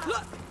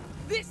 Look,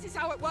 this is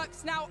how it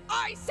works now.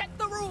 I set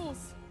the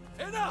rules.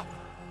 Enough!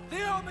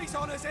 The army's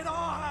honor's in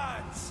our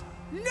hands!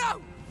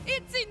 No!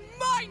 It's in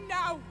mine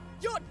now!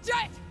 You're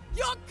dead!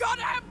 You're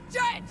goddamn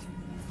dead!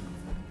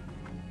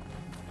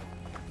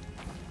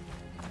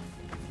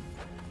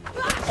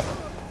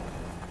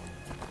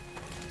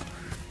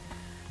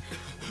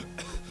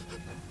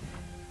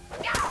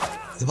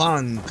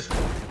 Zvank.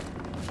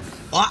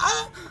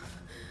 Aa!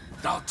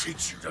 I'll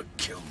teach you to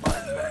kill my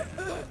men.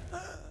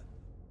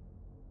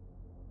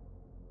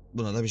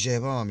 Buna da bir şey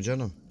yapamam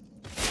canım.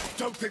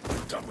 Don't think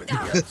we're done with you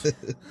yet.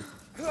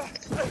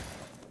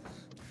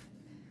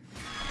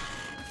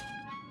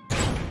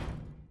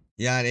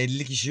 Yani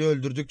 50 kişiyi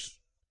öldürdük.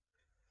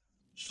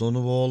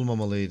 Sonu bu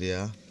olmamalıydı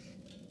ya.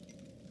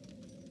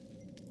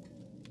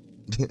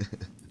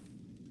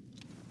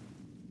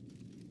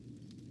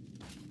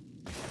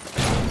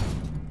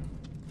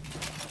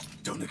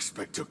 Don't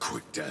expect a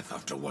quick death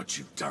after what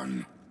you've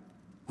done.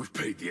 We've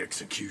paid the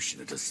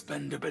executioner to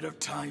spend a bit of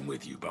time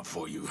with you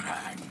before you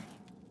hang.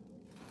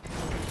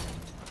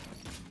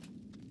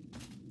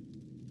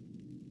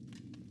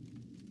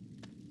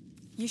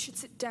 You should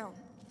sit down.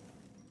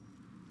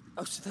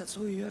 Oh, so that's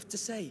all you have to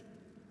say?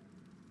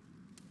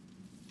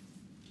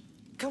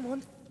 Come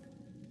on.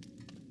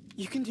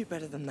 You can do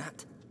better than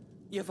that.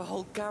 You have a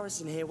whole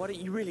garrison here, why don't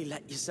you really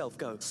let yourself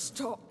go?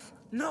 Stop.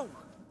 No!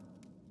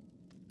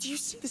 Do you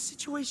see the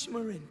situation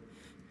we're in?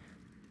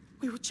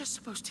 We were just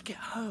supposed to get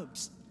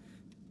herbs.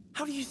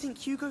 How do you think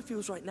Hugo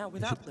feels right now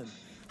without them?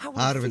 How will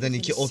he feel Harbiden in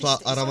iki 6 ota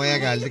days? aramaya I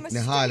made a geldik. Ne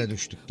mistake. hale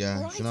düştük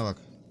ya. Right. Şuna bak.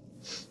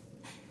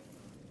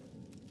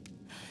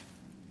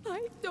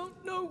 I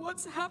don't know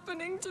what's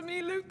happening to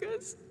me,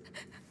 Lucas.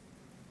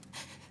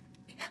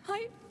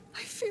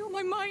 I feel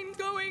my mind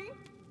going.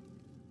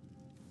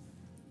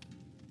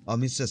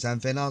 Amicia, sen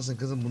fenasın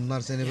kızım.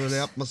 Bunlar seni böyle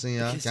yapmasın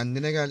ya. Because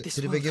Kendine gel. this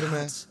Tribe world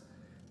girme. hurts,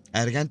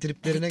 Ergen and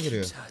triplerine it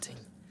giriyor. keeps hurting.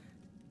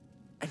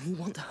 And you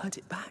want to hurt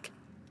it back.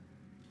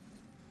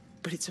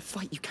 But it's a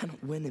fight you cannot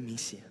win,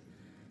 Amicia.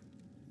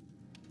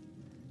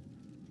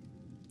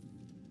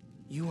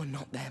 You are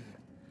not them.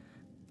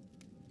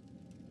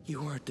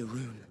 You are a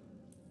Darun.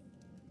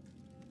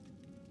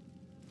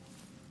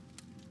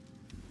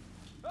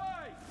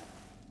 Hey!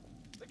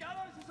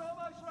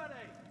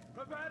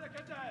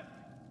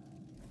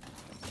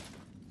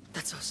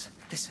 That's us.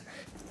 Listen.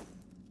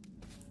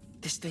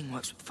 This thing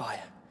works with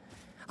fire.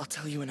 I'll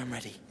tell you when I'm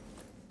ready.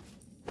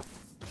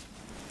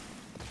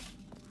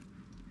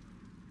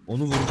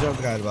 Onu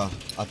vuracağız galiba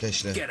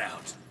ateşle. Get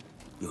out.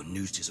 Your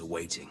noose is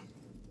awaiting.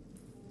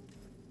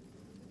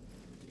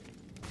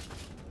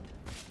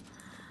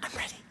 I'm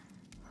ready.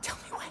 Tell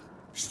me when.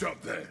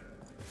 Stop there.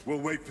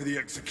 We'll wait for the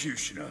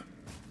executioner.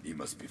 He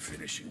must be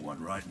finishing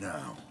one right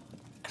now.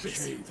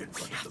 Behave in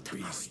front of the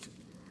beast.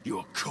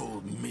 You're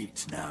cold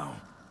meat now.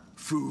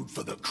 Food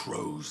for the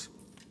crows.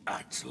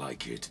 Act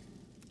like it.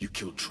 You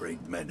killed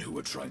trained men who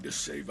were trying to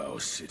save our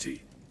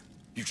city.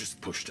 You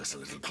just pushed us a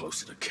little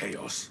closer to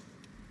chaos.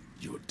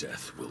 Your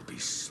death will be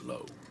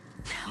slow.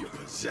 You're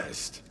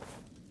possessed.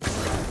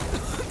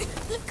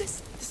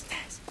 Lucas, the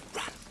stairs.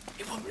 Run.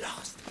 It won't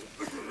last.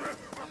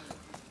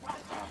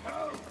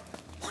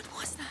 What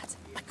was that?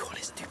 I call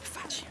it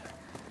stupefaction.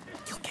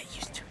 You'll get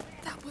used to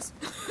it. That was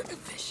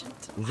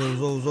efficient.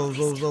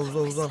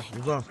 Uza.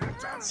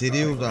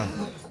 Seri uza.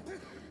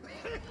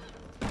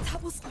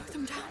 That will slow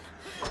them down.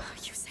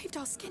 You saved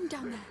our skin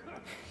down there.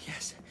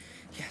 Yes.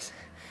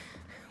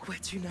 Where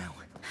to now?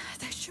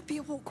 There should be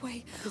a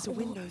walkway. There's a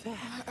window there.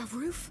 A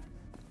roof.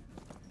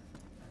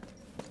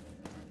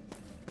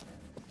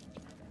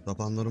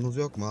 Sapanlarımız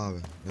yok mu abi?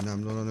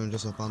 Önemli olan önce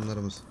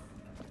sapanlarımız.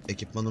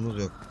 Ekipmanımız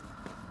yok.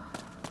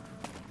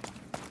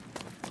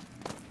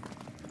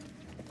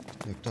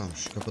 Yok tamam,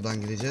 şu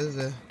kapıdan gideceğiz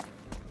de.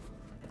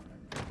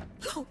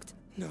 Locked.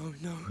 No.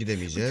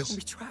 Gidemeyeceğiz. We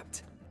can't be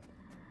trapped.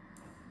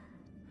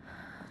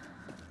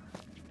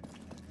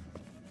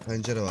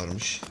 Pencere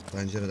varmış.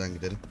 Pencereden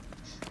gidelim.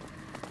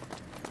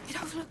 It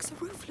overlooks a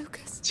roof,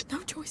 Lucas. No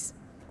choice.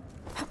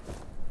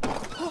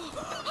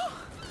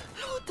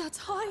 Lord, that's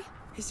high.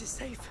 Is it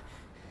safe?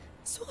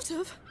 Sort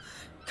of.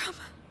 Come.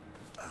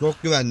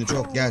 Çok güvenli,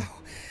 çok. Gel.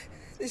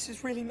 This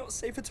is really not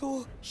safe at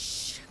all.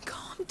 Shh.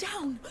 Calm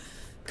down.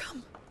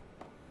 Come.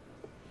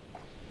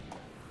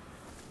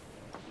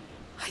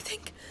 I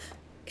think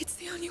it's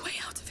the only way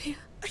out of here.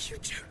 Are you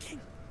joking?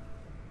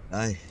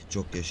 Ay,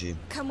 çok yaşayayım.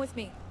 Come with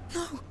me.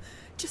 No.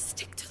 Just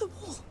stick to the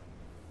wall.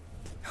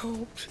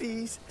 Oh,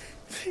 please.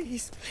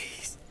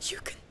 You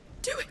can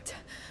do it.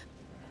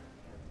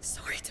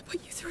 Sorry to put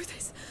you through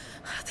this.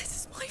 This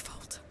is my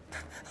fault.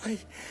 I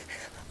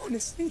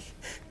honestly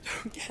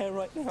don't care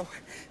right now.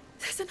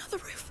 There's another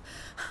roof.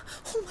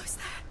 Almost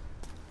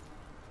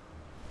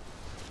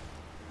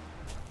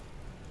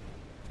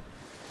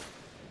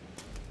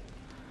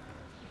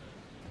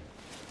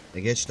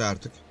there. Geçti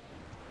artık.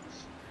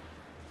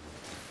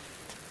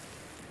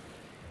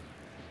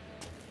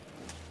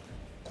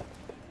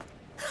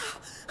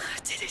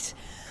 Did it.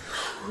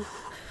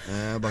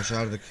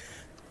 Başardık.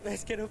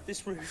 Let's get off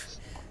this roof.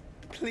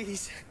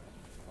 Please.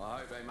 I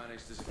hope they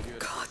managed to secure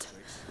the God,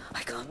 districts.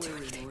 I can't do We're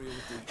in anything. real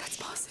deep Let's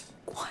pass it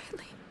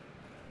quietly.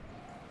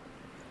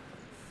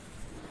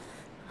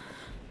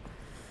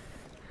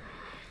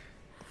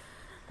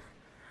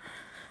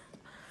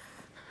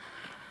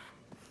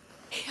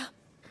 Here.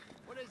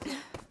 What is it?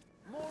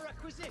 More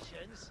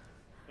acquisitions?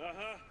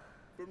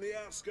 From the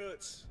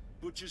outskirts.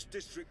 Butcher's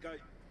District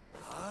Gate.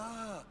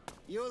 Ah,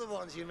 you're the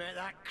ones who met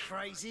that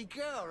crazy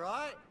girl,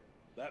 right?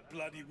 That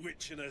bloody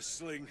witch in her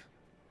sling.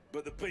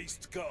 But the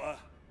beast got her.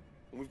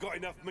 And we've got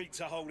enough meat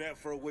to hold out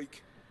for a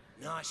week.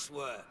 Nice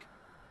work.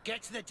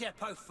 Get to the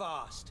depot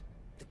fast.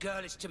 The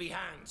girl is to be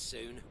hanged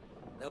soon.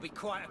 There'll be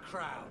quite a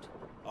crowd.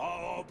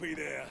 Oh, I'll be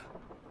there.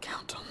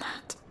 Count on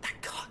that.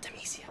 That cart,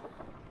 Amicia.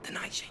 The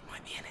nightshade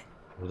might be in it.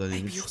 Buradan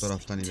inip şu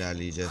taraftan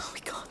ilerleyeceğiz.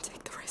 We can't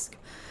take the risk.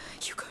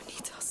 Hugo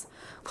needs us.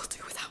 We'll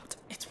do without.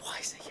 It's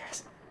wiser,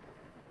 yes.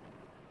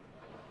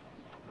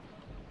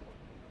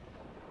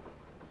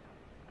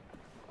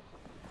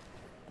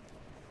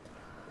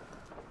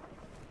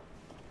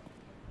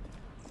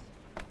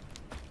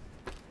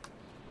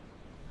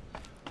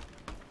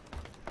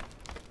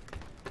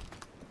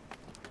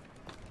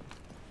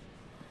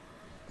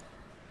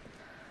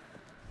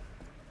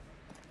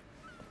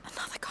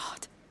 Another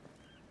guard.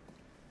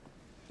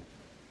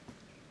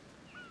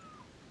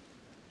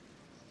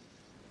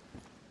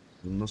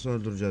 Bunu nasıl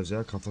öldüreceğiz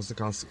ya? Kafası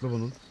kastıklı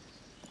bunun.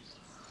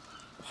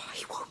 He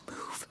won't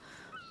move.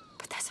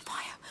 But there's a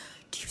fire.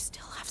 Do you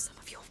still have some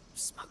of your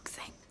smoke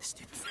thing? The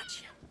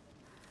stupefaction.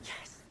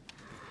 Yes.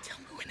 Tell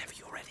me whenever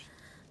you're ready.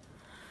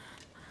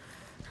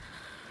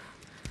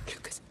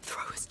 Lucas,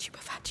 throw a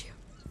stupefaccio.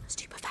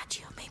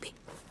 Stupefaccio, maybe.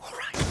 All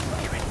right.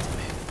 Be ready to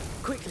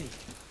move. Quickly.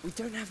 We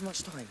don't have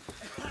much time.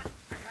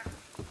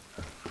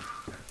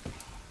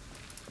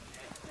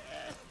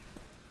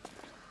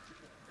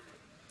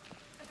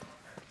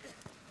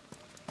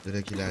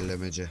 Direkt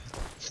ilerlemece.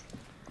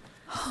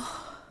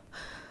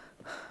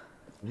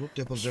 Loot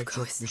yapılacak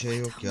çok bir şey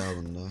yok ya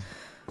bunda.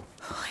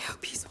 I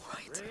hope he's all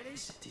right.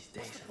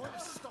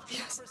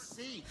 Yes.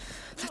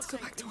 Let's go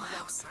back to our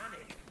house.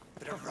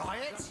 But a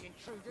riot?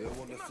 They'll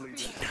want to flee You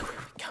know where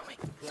we're going.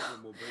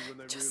 problem will be when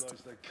they Just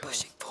realise they can't.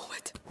 pushing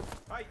forward.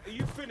 Hey, are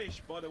you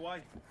finished, by the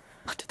way?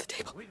 Under the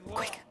table.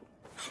 Quick.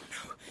 Oh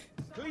no.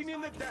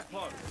 cleaning the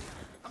depot.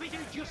 I've been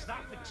doing just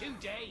that for 2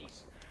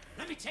 days.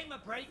 Let me take my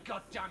break,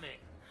 goddammit.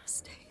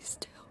 Stay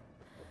still.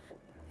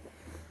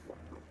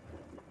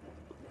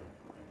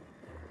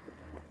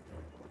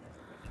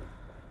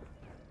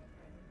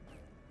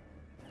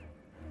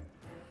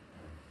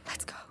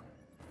 Let's go.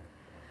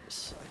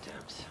 So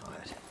damn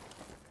tired.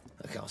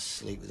 I can't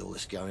sleep with all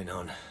this going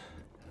on.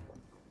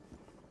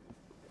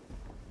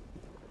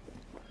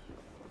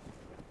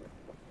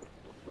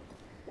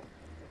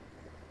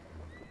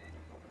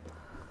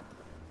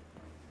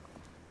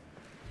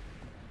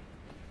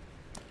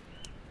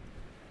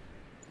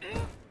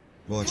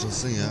 Bu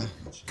açılsın ya.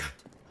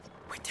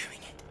 We're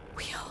doing it.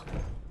 We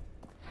are.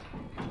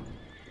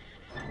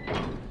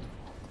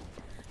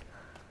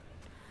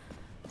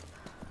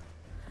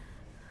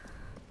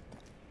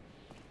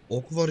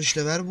 Ok var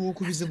işte, ver bu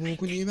oku bize. Bu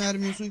oku niye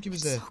vermiyorsun ki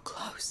bize? So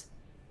close.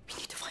 We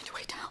need to find a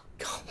way down.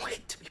 Can't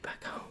wait to be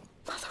back home.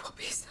 Mother will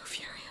be so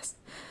furious.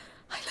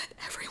 I let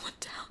everyone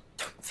down.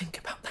 Don't think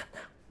about that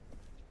now.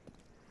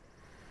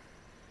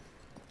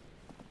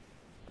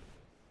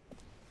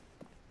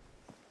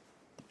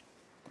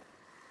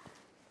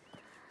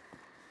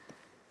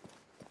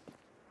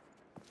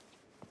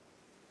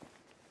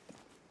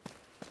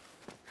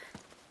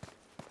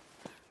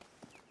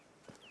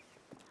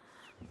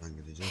 Buradan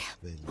gideceğiz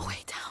belli. A way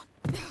down.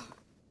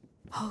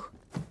 Oh,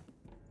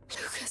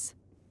 Lucas.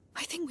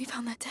 I think we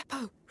found that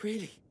depot.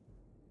 Really?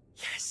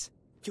 Yes,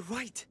 you're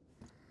right.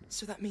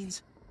 So that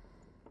means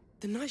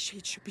the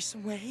nightshade should be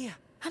somewhere here.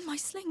 And my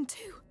sling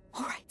too.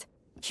 All right.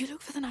 You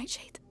look for the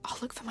nightshade. I'll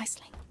look for my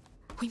sling.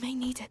 We may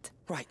need it.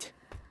 Right.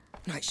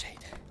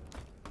 Nightshade.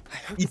 I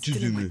hope İt it's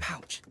still in my üzümü.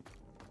 pouch.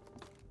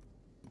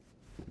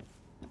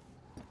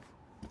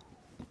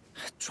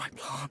 Dry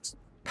plants,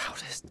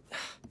 powders.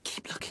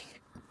 Keep looking.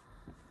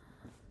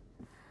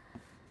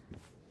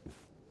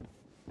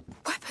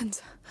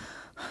 Weapons.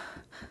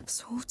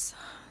 Swords.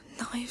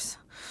 Knives.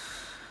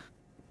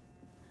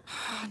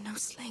 No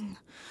sling.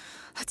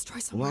 Let's try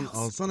somewhere Ulan else.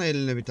 alsana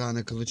eline bir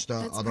tane kılıç da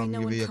Let's adam pray no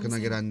gibi one yakına comes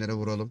in. girenlere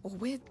vuralım. Or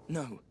we're...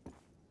 No.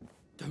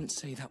 Don't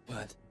say that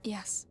word.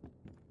 Yes.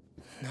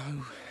 No.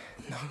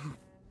 No.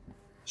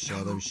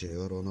 Aşağıda bir şey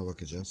var, ona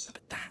bakacağız.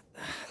 But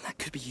that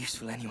could be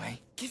useful anyway.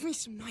 Give me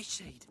some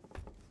nightshade.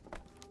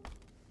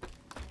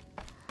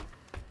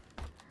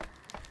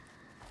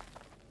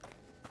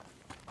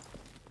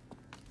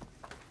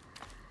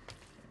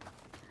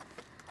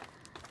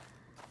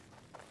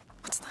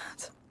 What's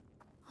that?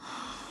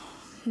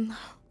 No.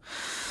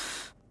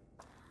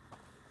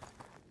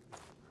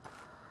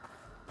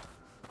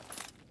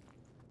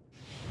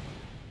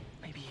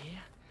 Maybe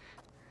here?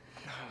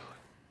 No.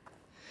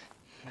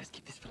 Let's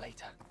keep this for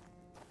later.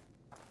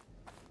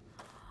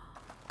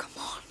 Come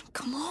on.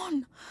 Come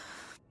on.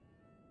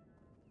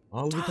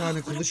 Al bir tane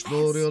What a kılıç, mess.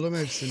 doğrayalım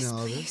hepsini Please,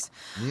 abi. please.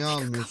 Niye They could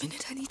come almıyorsun? in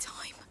at any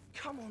time.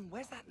 Come on,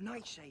 where's that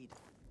nightshade?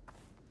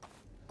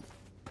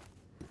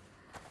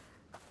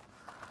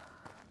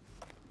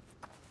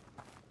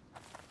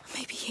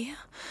 Maybe here?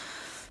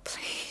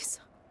 Please.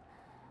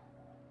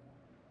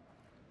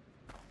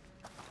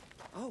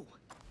 Oh,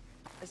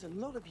 there's a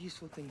lot of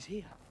useful things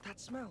here. That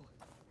smell.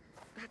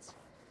 That's...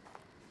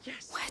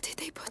 Yes. Where did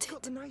they put Got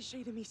it? the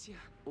nightshade, Amicia.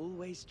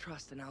 Always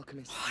trust an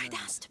alchemist. Oh, it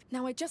has to be.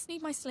 Now I just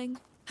need my sling,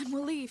 and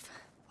we'll leave.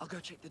 I'll go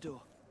check the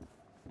door.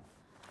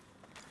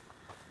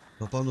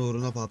 Sapan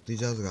uğruna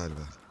patlayacağız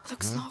galiba.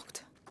 Looks Ha?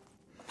 locked.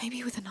 Maybe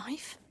with a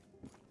knife?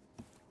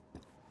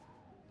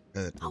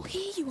 Evet. Oh,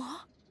 here you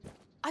are.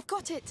 I've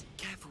got it.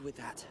 Careful with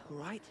that, all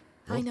right?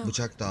 I Hop, know.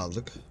 bıçak da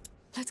aldık.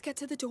 Let's get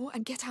to the door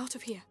and get out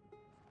of here.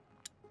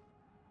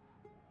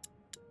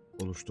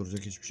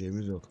 Oluşturacak hiçbir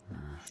şeyimiz yok.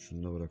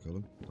 Şunu da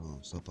bırakalım.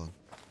 Tamam, sapan.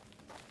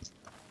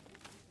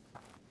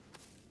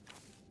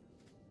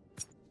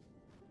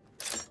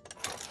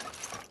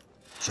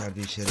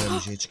 İçeride işe yarayan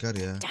bir şey çıkar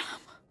ya. Damn.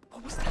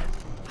 What was that?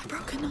 I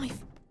broke a knife,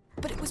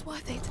 but it was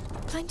worth it.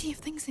 Plenty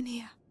of things in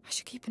here. I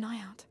should keep an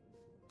eye out.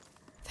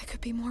 There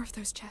could be more of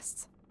those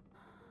chests.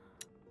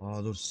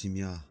 Aa dur,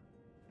 simya.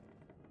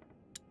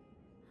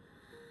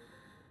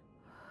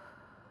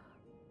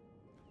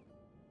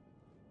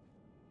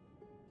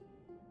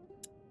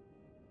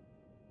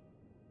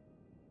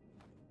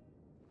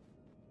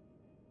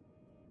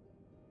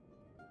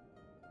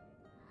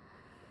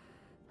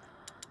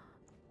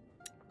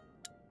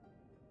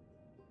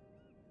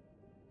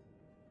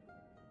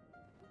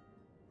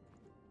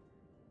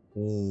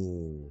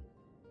 Oo.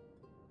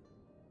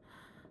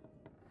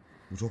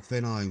 Bu çok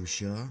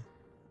fenaymış ya.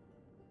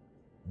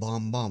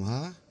 Bam bam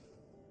ha.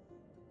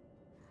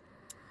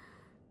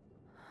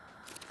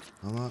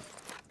 Ama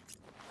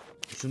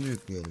şunu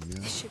yükleyelim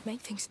ya. This should make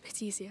things a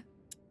bit easier.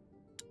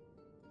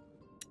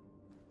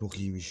 Çok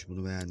iyiymiş,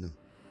 bunu beğendim.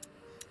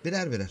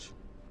 Birer birer.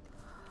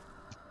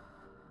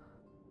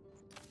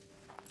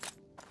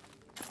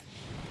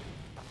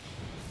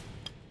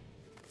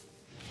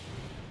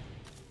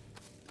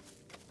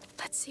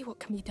 Let's see what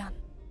can be done.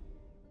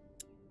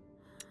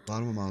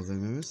 Var mı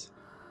malzememiz?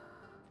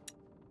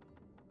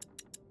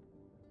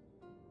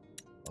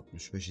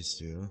 65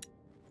 istiyor.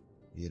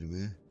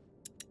 20.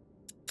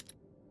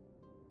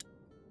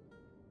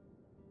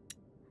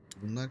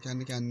 Bunlar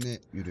kendi kendine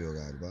yürüyor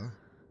galiba.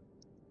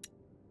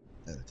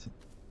 Evet.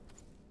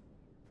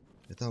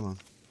 Tamam.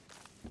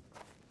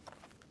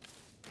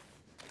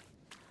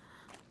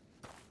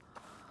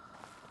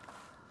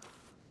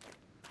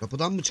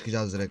 Kapıdan mı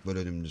çıkacağız direkt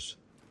böyle dümdüz?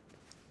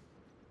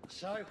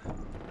 So,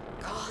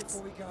 how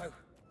before we go?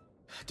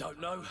 Don't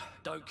know,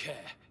 don't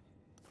care.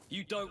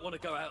 You don't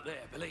want to go out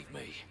there, believe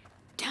me.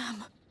 Damn,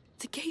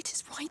 the gate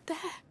is right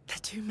there.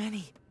 They're too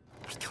many.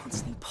 We can't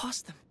sneak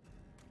past them.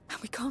 And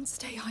we can't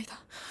stay either.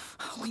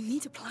 We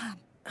need a plan.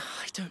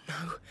 I don't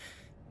know.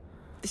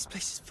 This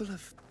place is full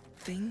of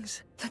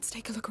things. Let's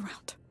take a look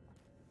around.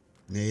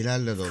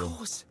 Neylerle Of dolu?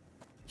 course.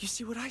 You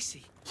see what I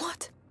see?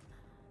 What?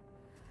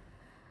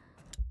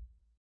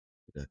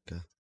 Bir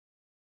dakika.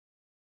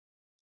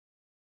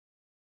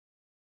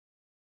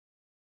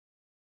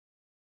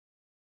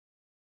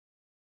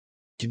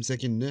 Kimse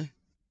kimdi?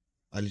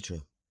 Aliço.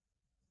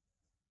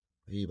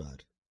 İyi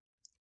bari.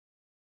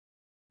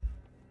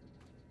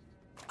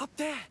 Up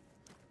there.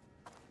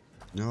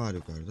 Ne var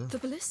yukarıda?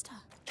 The ballista.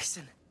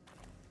 Listen.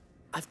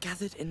 I've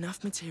gathered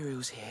enough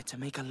materials here to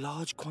make a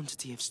large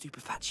quantity of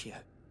stupefactio.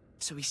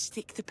 So we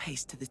stick the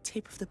paste to the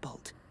tip of the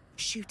bolt,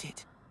 shoot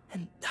it,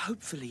 and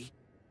hopefully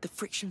the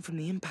friction from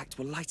the impact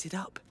will light it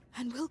up.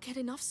 And we'll get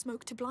enough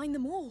smoke to blind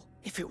them all.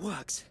 If it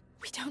works.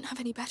 We don't have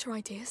any better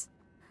ideas.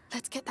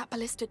 Let's get that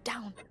ballista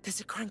down.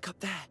 There's a crank up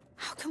there.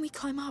 How can we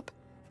climb up?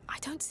 I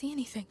don't see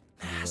anything.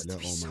 There has to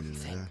be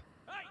something.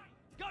 Hey,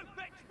 go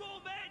fetch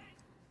more men!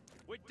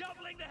 We're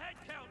doubling the head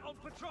count on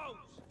patrols!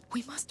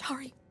 We must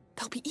hurry.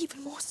 There'll be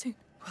even more soon.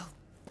 Well,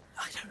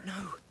 I don't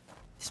know.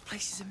 This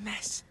place is a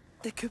mess.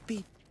 There could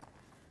be...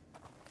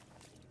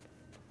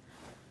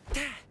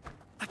 There!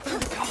 I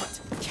found a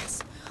cart!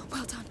 Yes,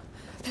 well done.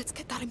 Let's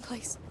get that in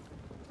place.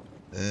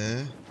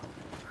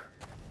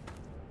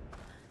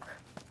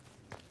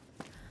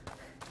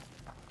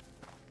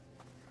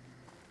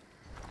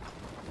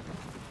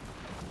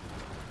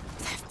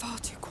 They're far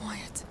too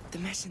quiet. The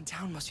mess in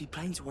town must be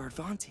playing to our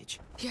advantage.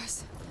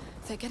 Yes,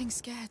 they're getting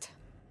scared.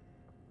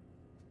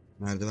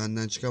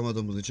 Merdivenden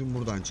çıkamadığımız için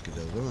buradan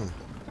çıkacağız değil mi?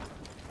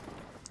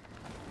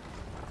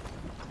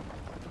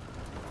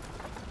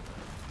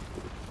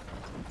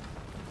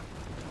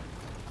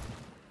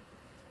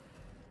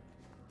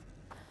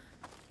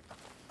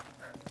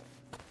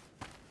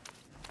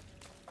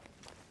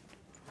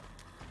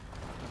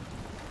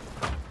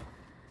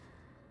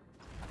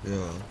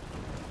 Yo.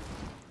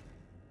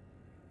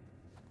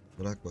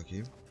 Bırak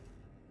bakayım.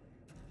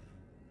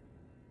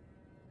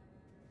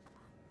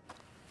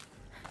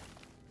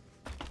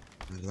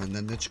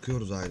 Merdivenden de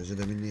çıkıyoruz ayrıca.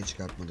 Demin niye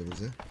çıkartmadı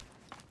bizi?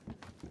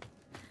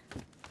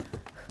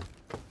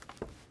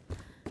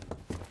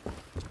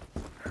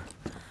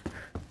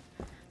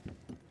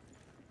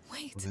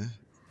 Wait,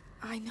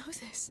 I know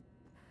this.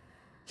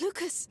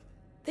 Lucas,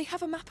 they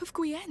have a map of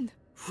Guyenne.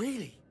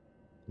 Really?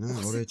 Ha,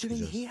 What's oraya it doing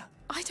çıkacağız. here?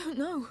 I don't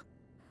know.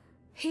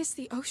 Here's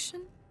the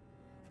ocean,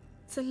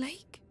 the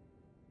lake.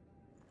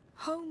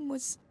 Home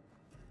was...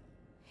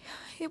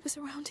 It was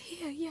around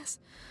here, yes.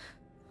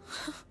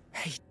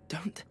 Hey,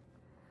 don't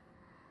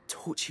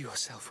torture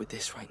yourself with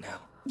this right now.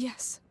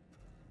 Yes.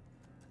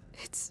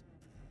 It's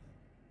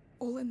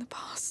all in the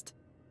past.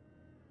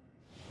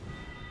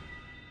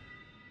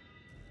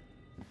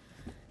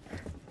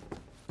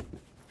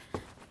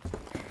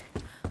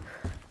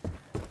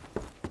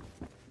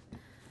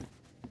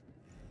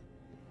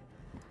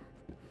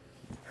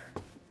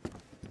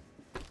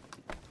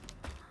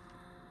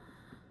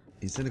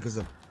 İnsene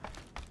kızım.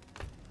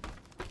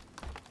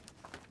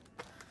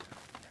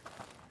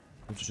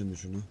 Tut şimdi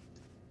şunu.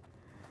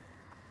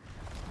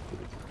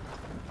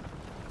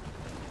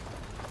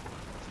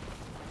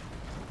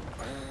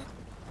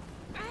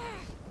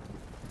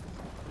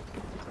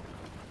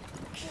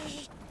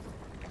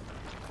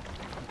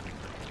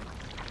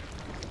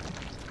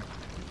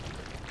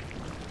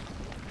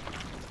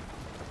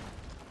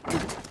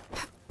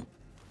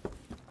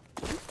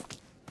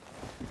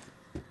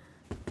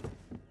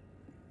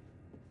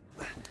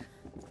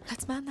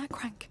 Let's man that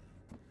crank.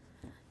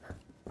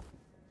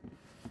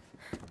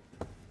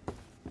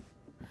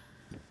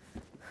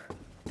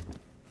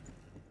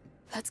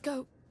 Let's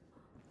go.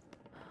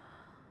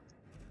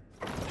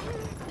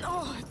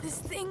 Oh, this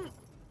thing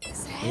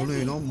is O ne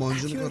heavy. lan?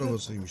 Mancınık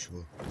arabasıymış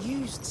bu.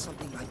 Used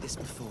something like this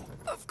before.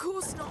 Of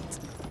course not.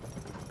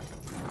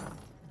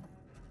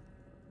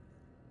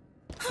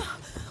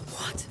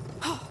 What?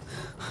 Oh,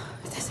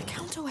 there's a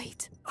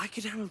counterweight. I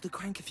could handle the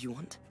crank if you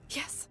want.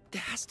 Yes.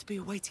 There has to be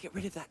a way to get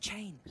rid of that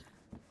chain.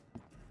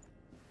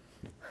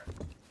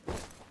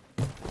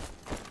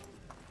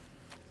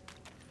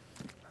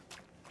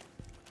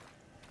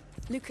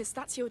 Lucas,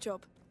 that's your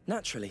job.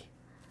 Naturally.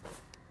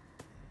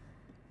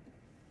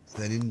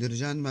 Sen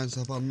indireceksin, ben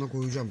sapanına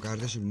koyacağım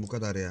kardeşim, bu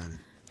kadar yani.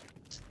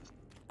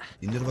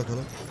 İndir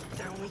bakalım.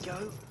 Down we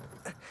go.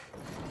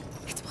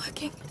 It's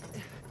working.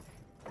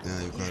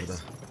 Ha, yukarıda.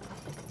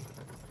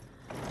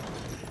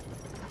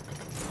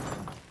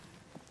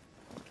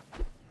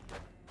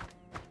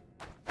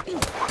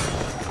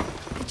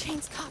 The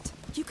chain's cut.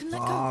 You can let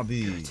go.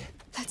 Abi.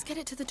 Let's get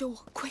it to the door,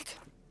 quick.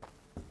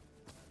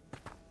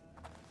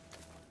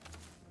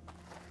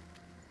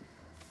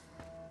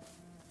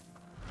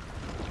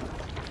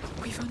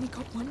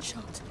 got one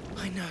shot.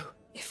 I know.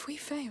 If we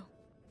fail,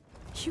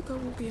 Hugo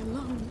will be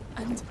alone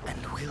and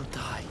we'll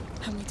die.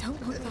 And we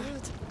don't want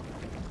that.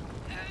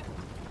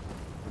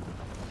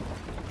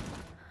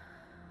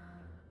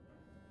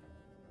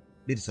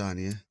 Bir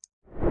saniye.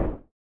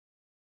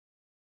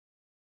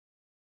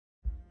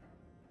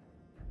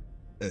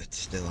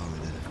 Evet, devam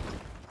edelim.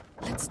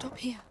 Let's stop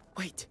here.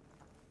 Wait.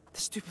 The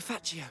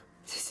stupefaccio.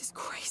 This is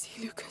crazy,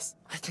 Lucas.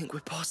 I think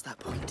we're past that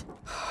point.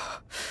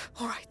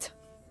 All right.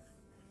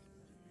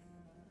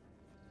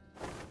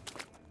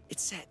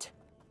 It's set.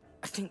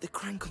 I think the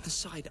crank on the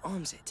side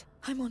arms it.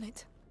 I'm on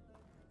it.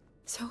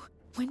 So,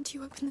 when do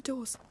you open the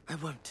doors? I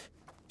won't.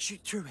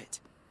 Shoot through it.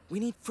 We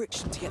need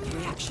friction to get the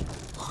reaction.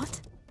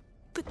 What?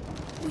 But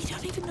we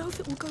don't even know if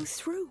it will go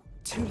through.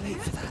 Too late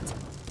for that.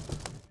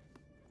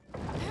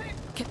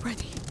 Get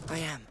ready. I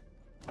am.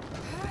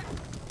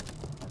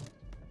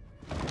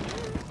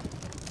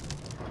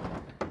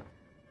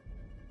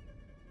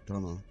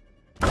 Tamam.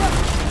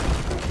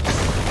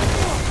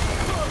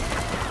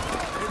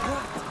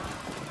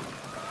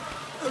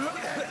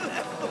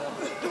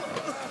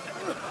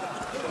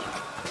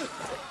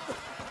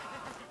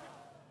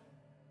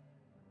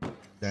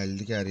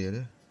 Geldik her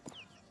yere.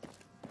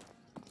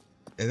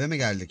 Eve mi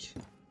geldik?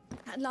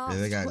 At last.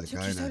 Eve What geldik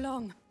took you so aynen.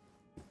 long?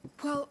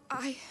 Well,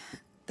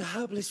 The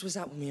herbalist was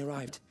out when we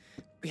arrived.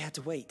 We had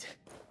to wait.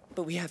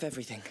 But we have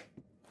everything.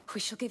 We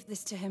shall give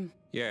this to him.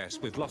 Yes,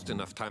 we've lost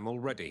enough time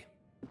already.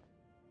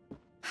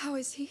 How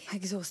is he?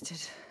 Exhausted.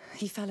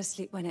 He fell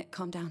asleep when it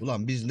calmed down.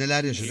 Ulan biz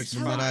neler yaşadık,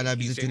 bunlar hala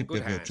bize He's in trip good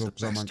yapıyor. hands, Çok the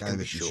zaman best can be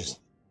kaybetmişiz. sure.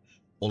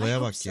 Olaya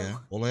I bak hope so.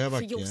 ya. Olaya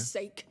For bak your ya.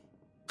 sake.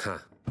 Huh.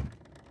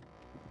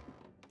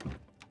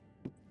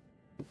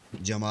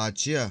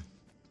 Cemaatçi ya.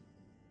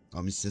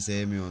 Amicia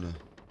sevmiyor onu.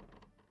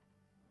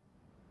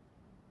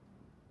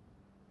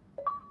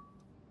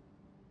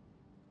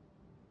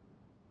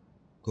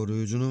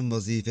 Koruyucunun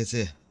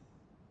vazifesi.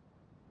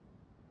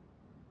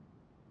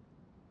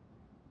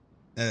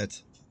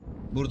 Evet.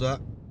 Burada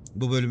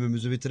bu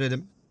bölümümüzü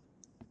bitirelim.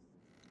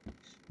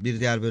 Bir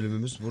diğer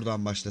bölümümüz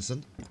buradan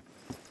başlasın.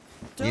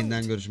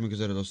 Yeniden görüşmek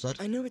üzere dostlar. I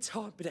know it's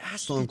hard, but it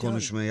has to Son be done.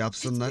 konuşmayı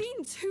yapsınlar.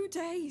 It's been 2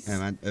 days.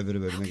 Hemen öbür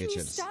bölüme How can you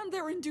geçeriz. stand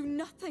there and do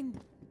nothing?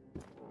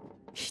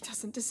 He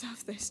doesn't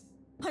deserve this.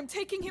 I'm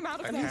taking him out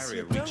of A this.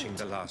 carrier reaching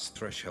the last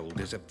threshold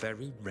is a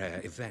very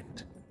rare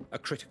event, a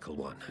critical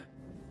one.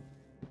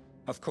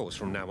 Of course,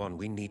 from now on,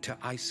 we need to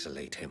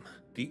isolate him.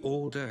 The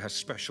Order has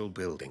special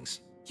buildings.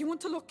 You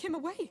want to lock him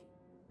away?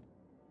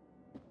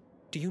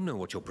 Do you know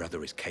what your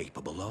brother is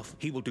capable of?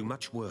 He will do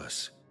much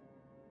worse.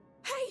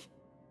 Hey,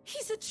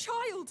 he's a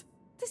child.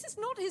 This is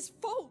not his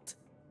fault.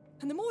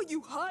 And the more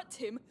you hurt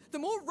him, the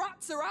more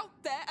rats are out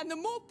there and the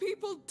more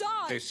people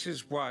die. This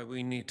is why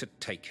we need to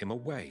take him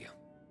away.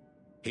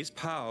 His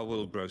power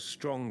will grow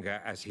stronger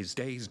as his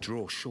days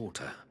draw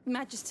shorter.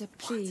 Magister,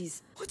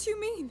 please. What do you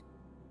mean?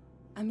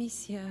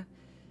 Amicia.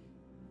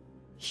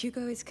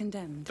 Hugo is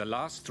condemned. The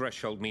last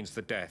threshold means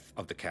the death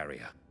of the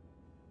carrier.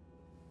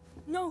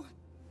 No.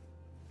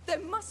 There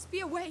must be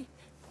a way.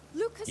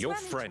 Lucas Your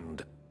managed...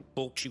 friend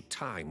bought you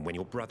time when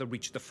your brother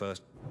reached the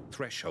first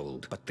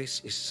threshold, but this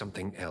is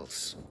something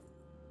else.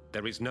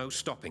 There is no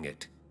stopping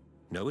it.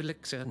 No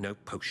elixir, no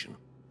potion.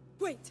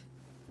 Wait.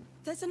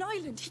 There's an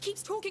island. He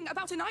keeps talking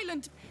about an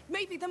island.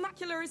 Maybe the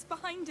macula is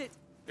behind it.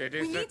 It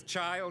is a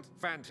child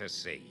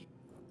fantasy.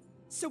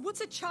 So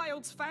what's a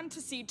child's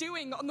fantasy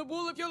doing on the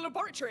wall of your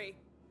laboratory?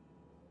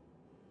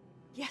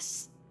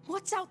 Yes.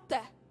 What's out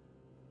there?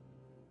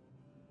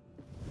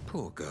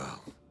 Poor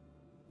girl.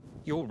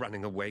 You're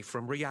running away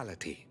from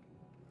reality.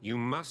 You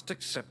must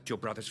accept your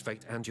brother's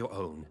fate and your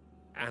own.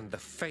 And the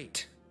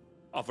fate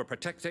of a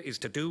protector is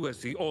to do as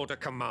the Order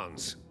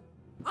commands.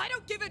 I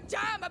don't give a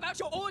damn about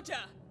your order.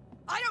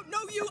 I don't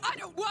know you. I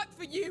don't work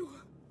for you.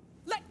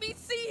 Let me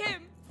see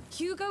him.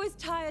 Hugo is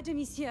tired,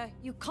 Amicia.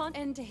 You can't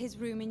enter his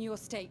room in your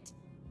state.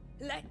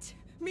 Let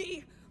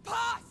me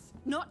pass.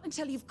 Not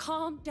until you've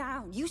calmed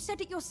down. You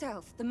said it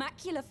yourself. The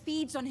macula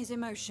feeds on his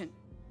emotion.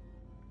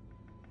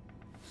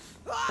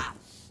 Ah!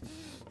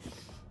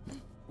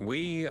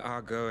 We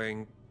are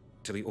going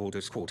to the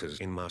Order's quarters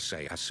in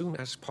Marseille as soon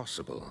as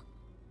possible.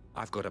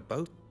 I've got a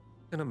boat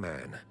and a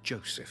man,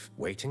 Joseph,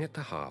 waiting at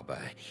the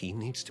harbor. He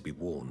needs to be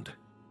warned.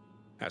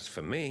 As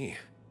for me,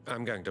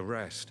 I'm going to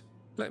rest.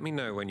 Let me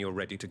know when you're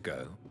ready to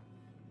go.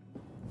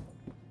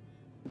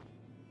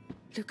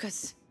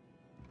 Lucas,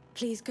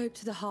 please go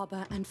to the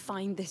harbor and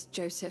find this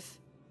Joseph.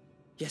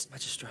 Yes,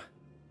 Magistra.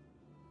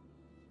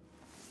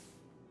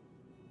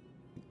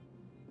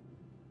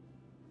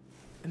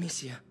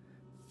 Amicia.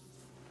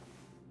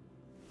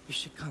 You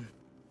should come.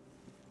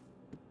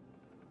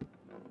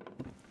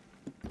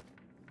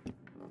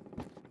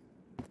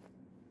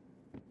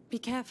 Be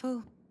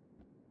careful.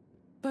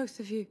 Both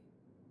of you.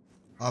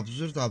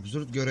 Absürt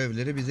absürt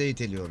görevleri bize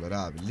iteliyorlar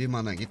abi.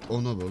 Limana git,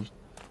 onu bul.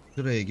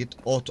 Şuraya git,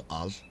 ot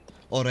al.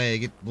 Oraya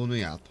git, bunu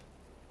yap.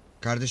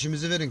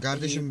 Kardeşimizi verin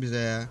kardeşim bize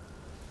ya.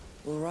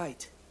 All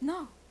right.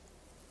 No.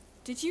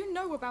 Did you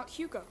know about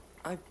Hugo?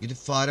 Gidip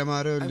fare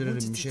mare I öldürelim,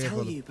 wanted bir to şey tell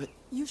yapalım. you, but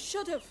You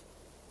should have.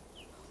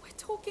 We're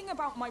talking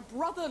about my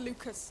brother,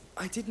 Lucas.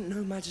 I didn't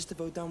know Magister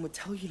Vaudin would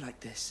tell you like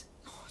this.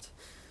 God,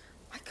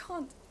 I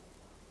can't.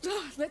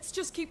 Let's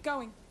just keep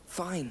going.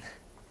 Fine.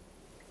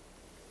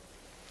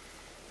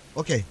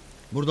 Okey.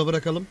 Burada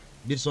bırakalım.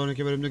 Bir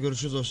sonraki bölümde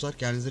görüşürüz dostlar.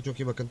 Kendinize çok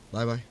iyi bakın.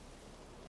 Bay bay.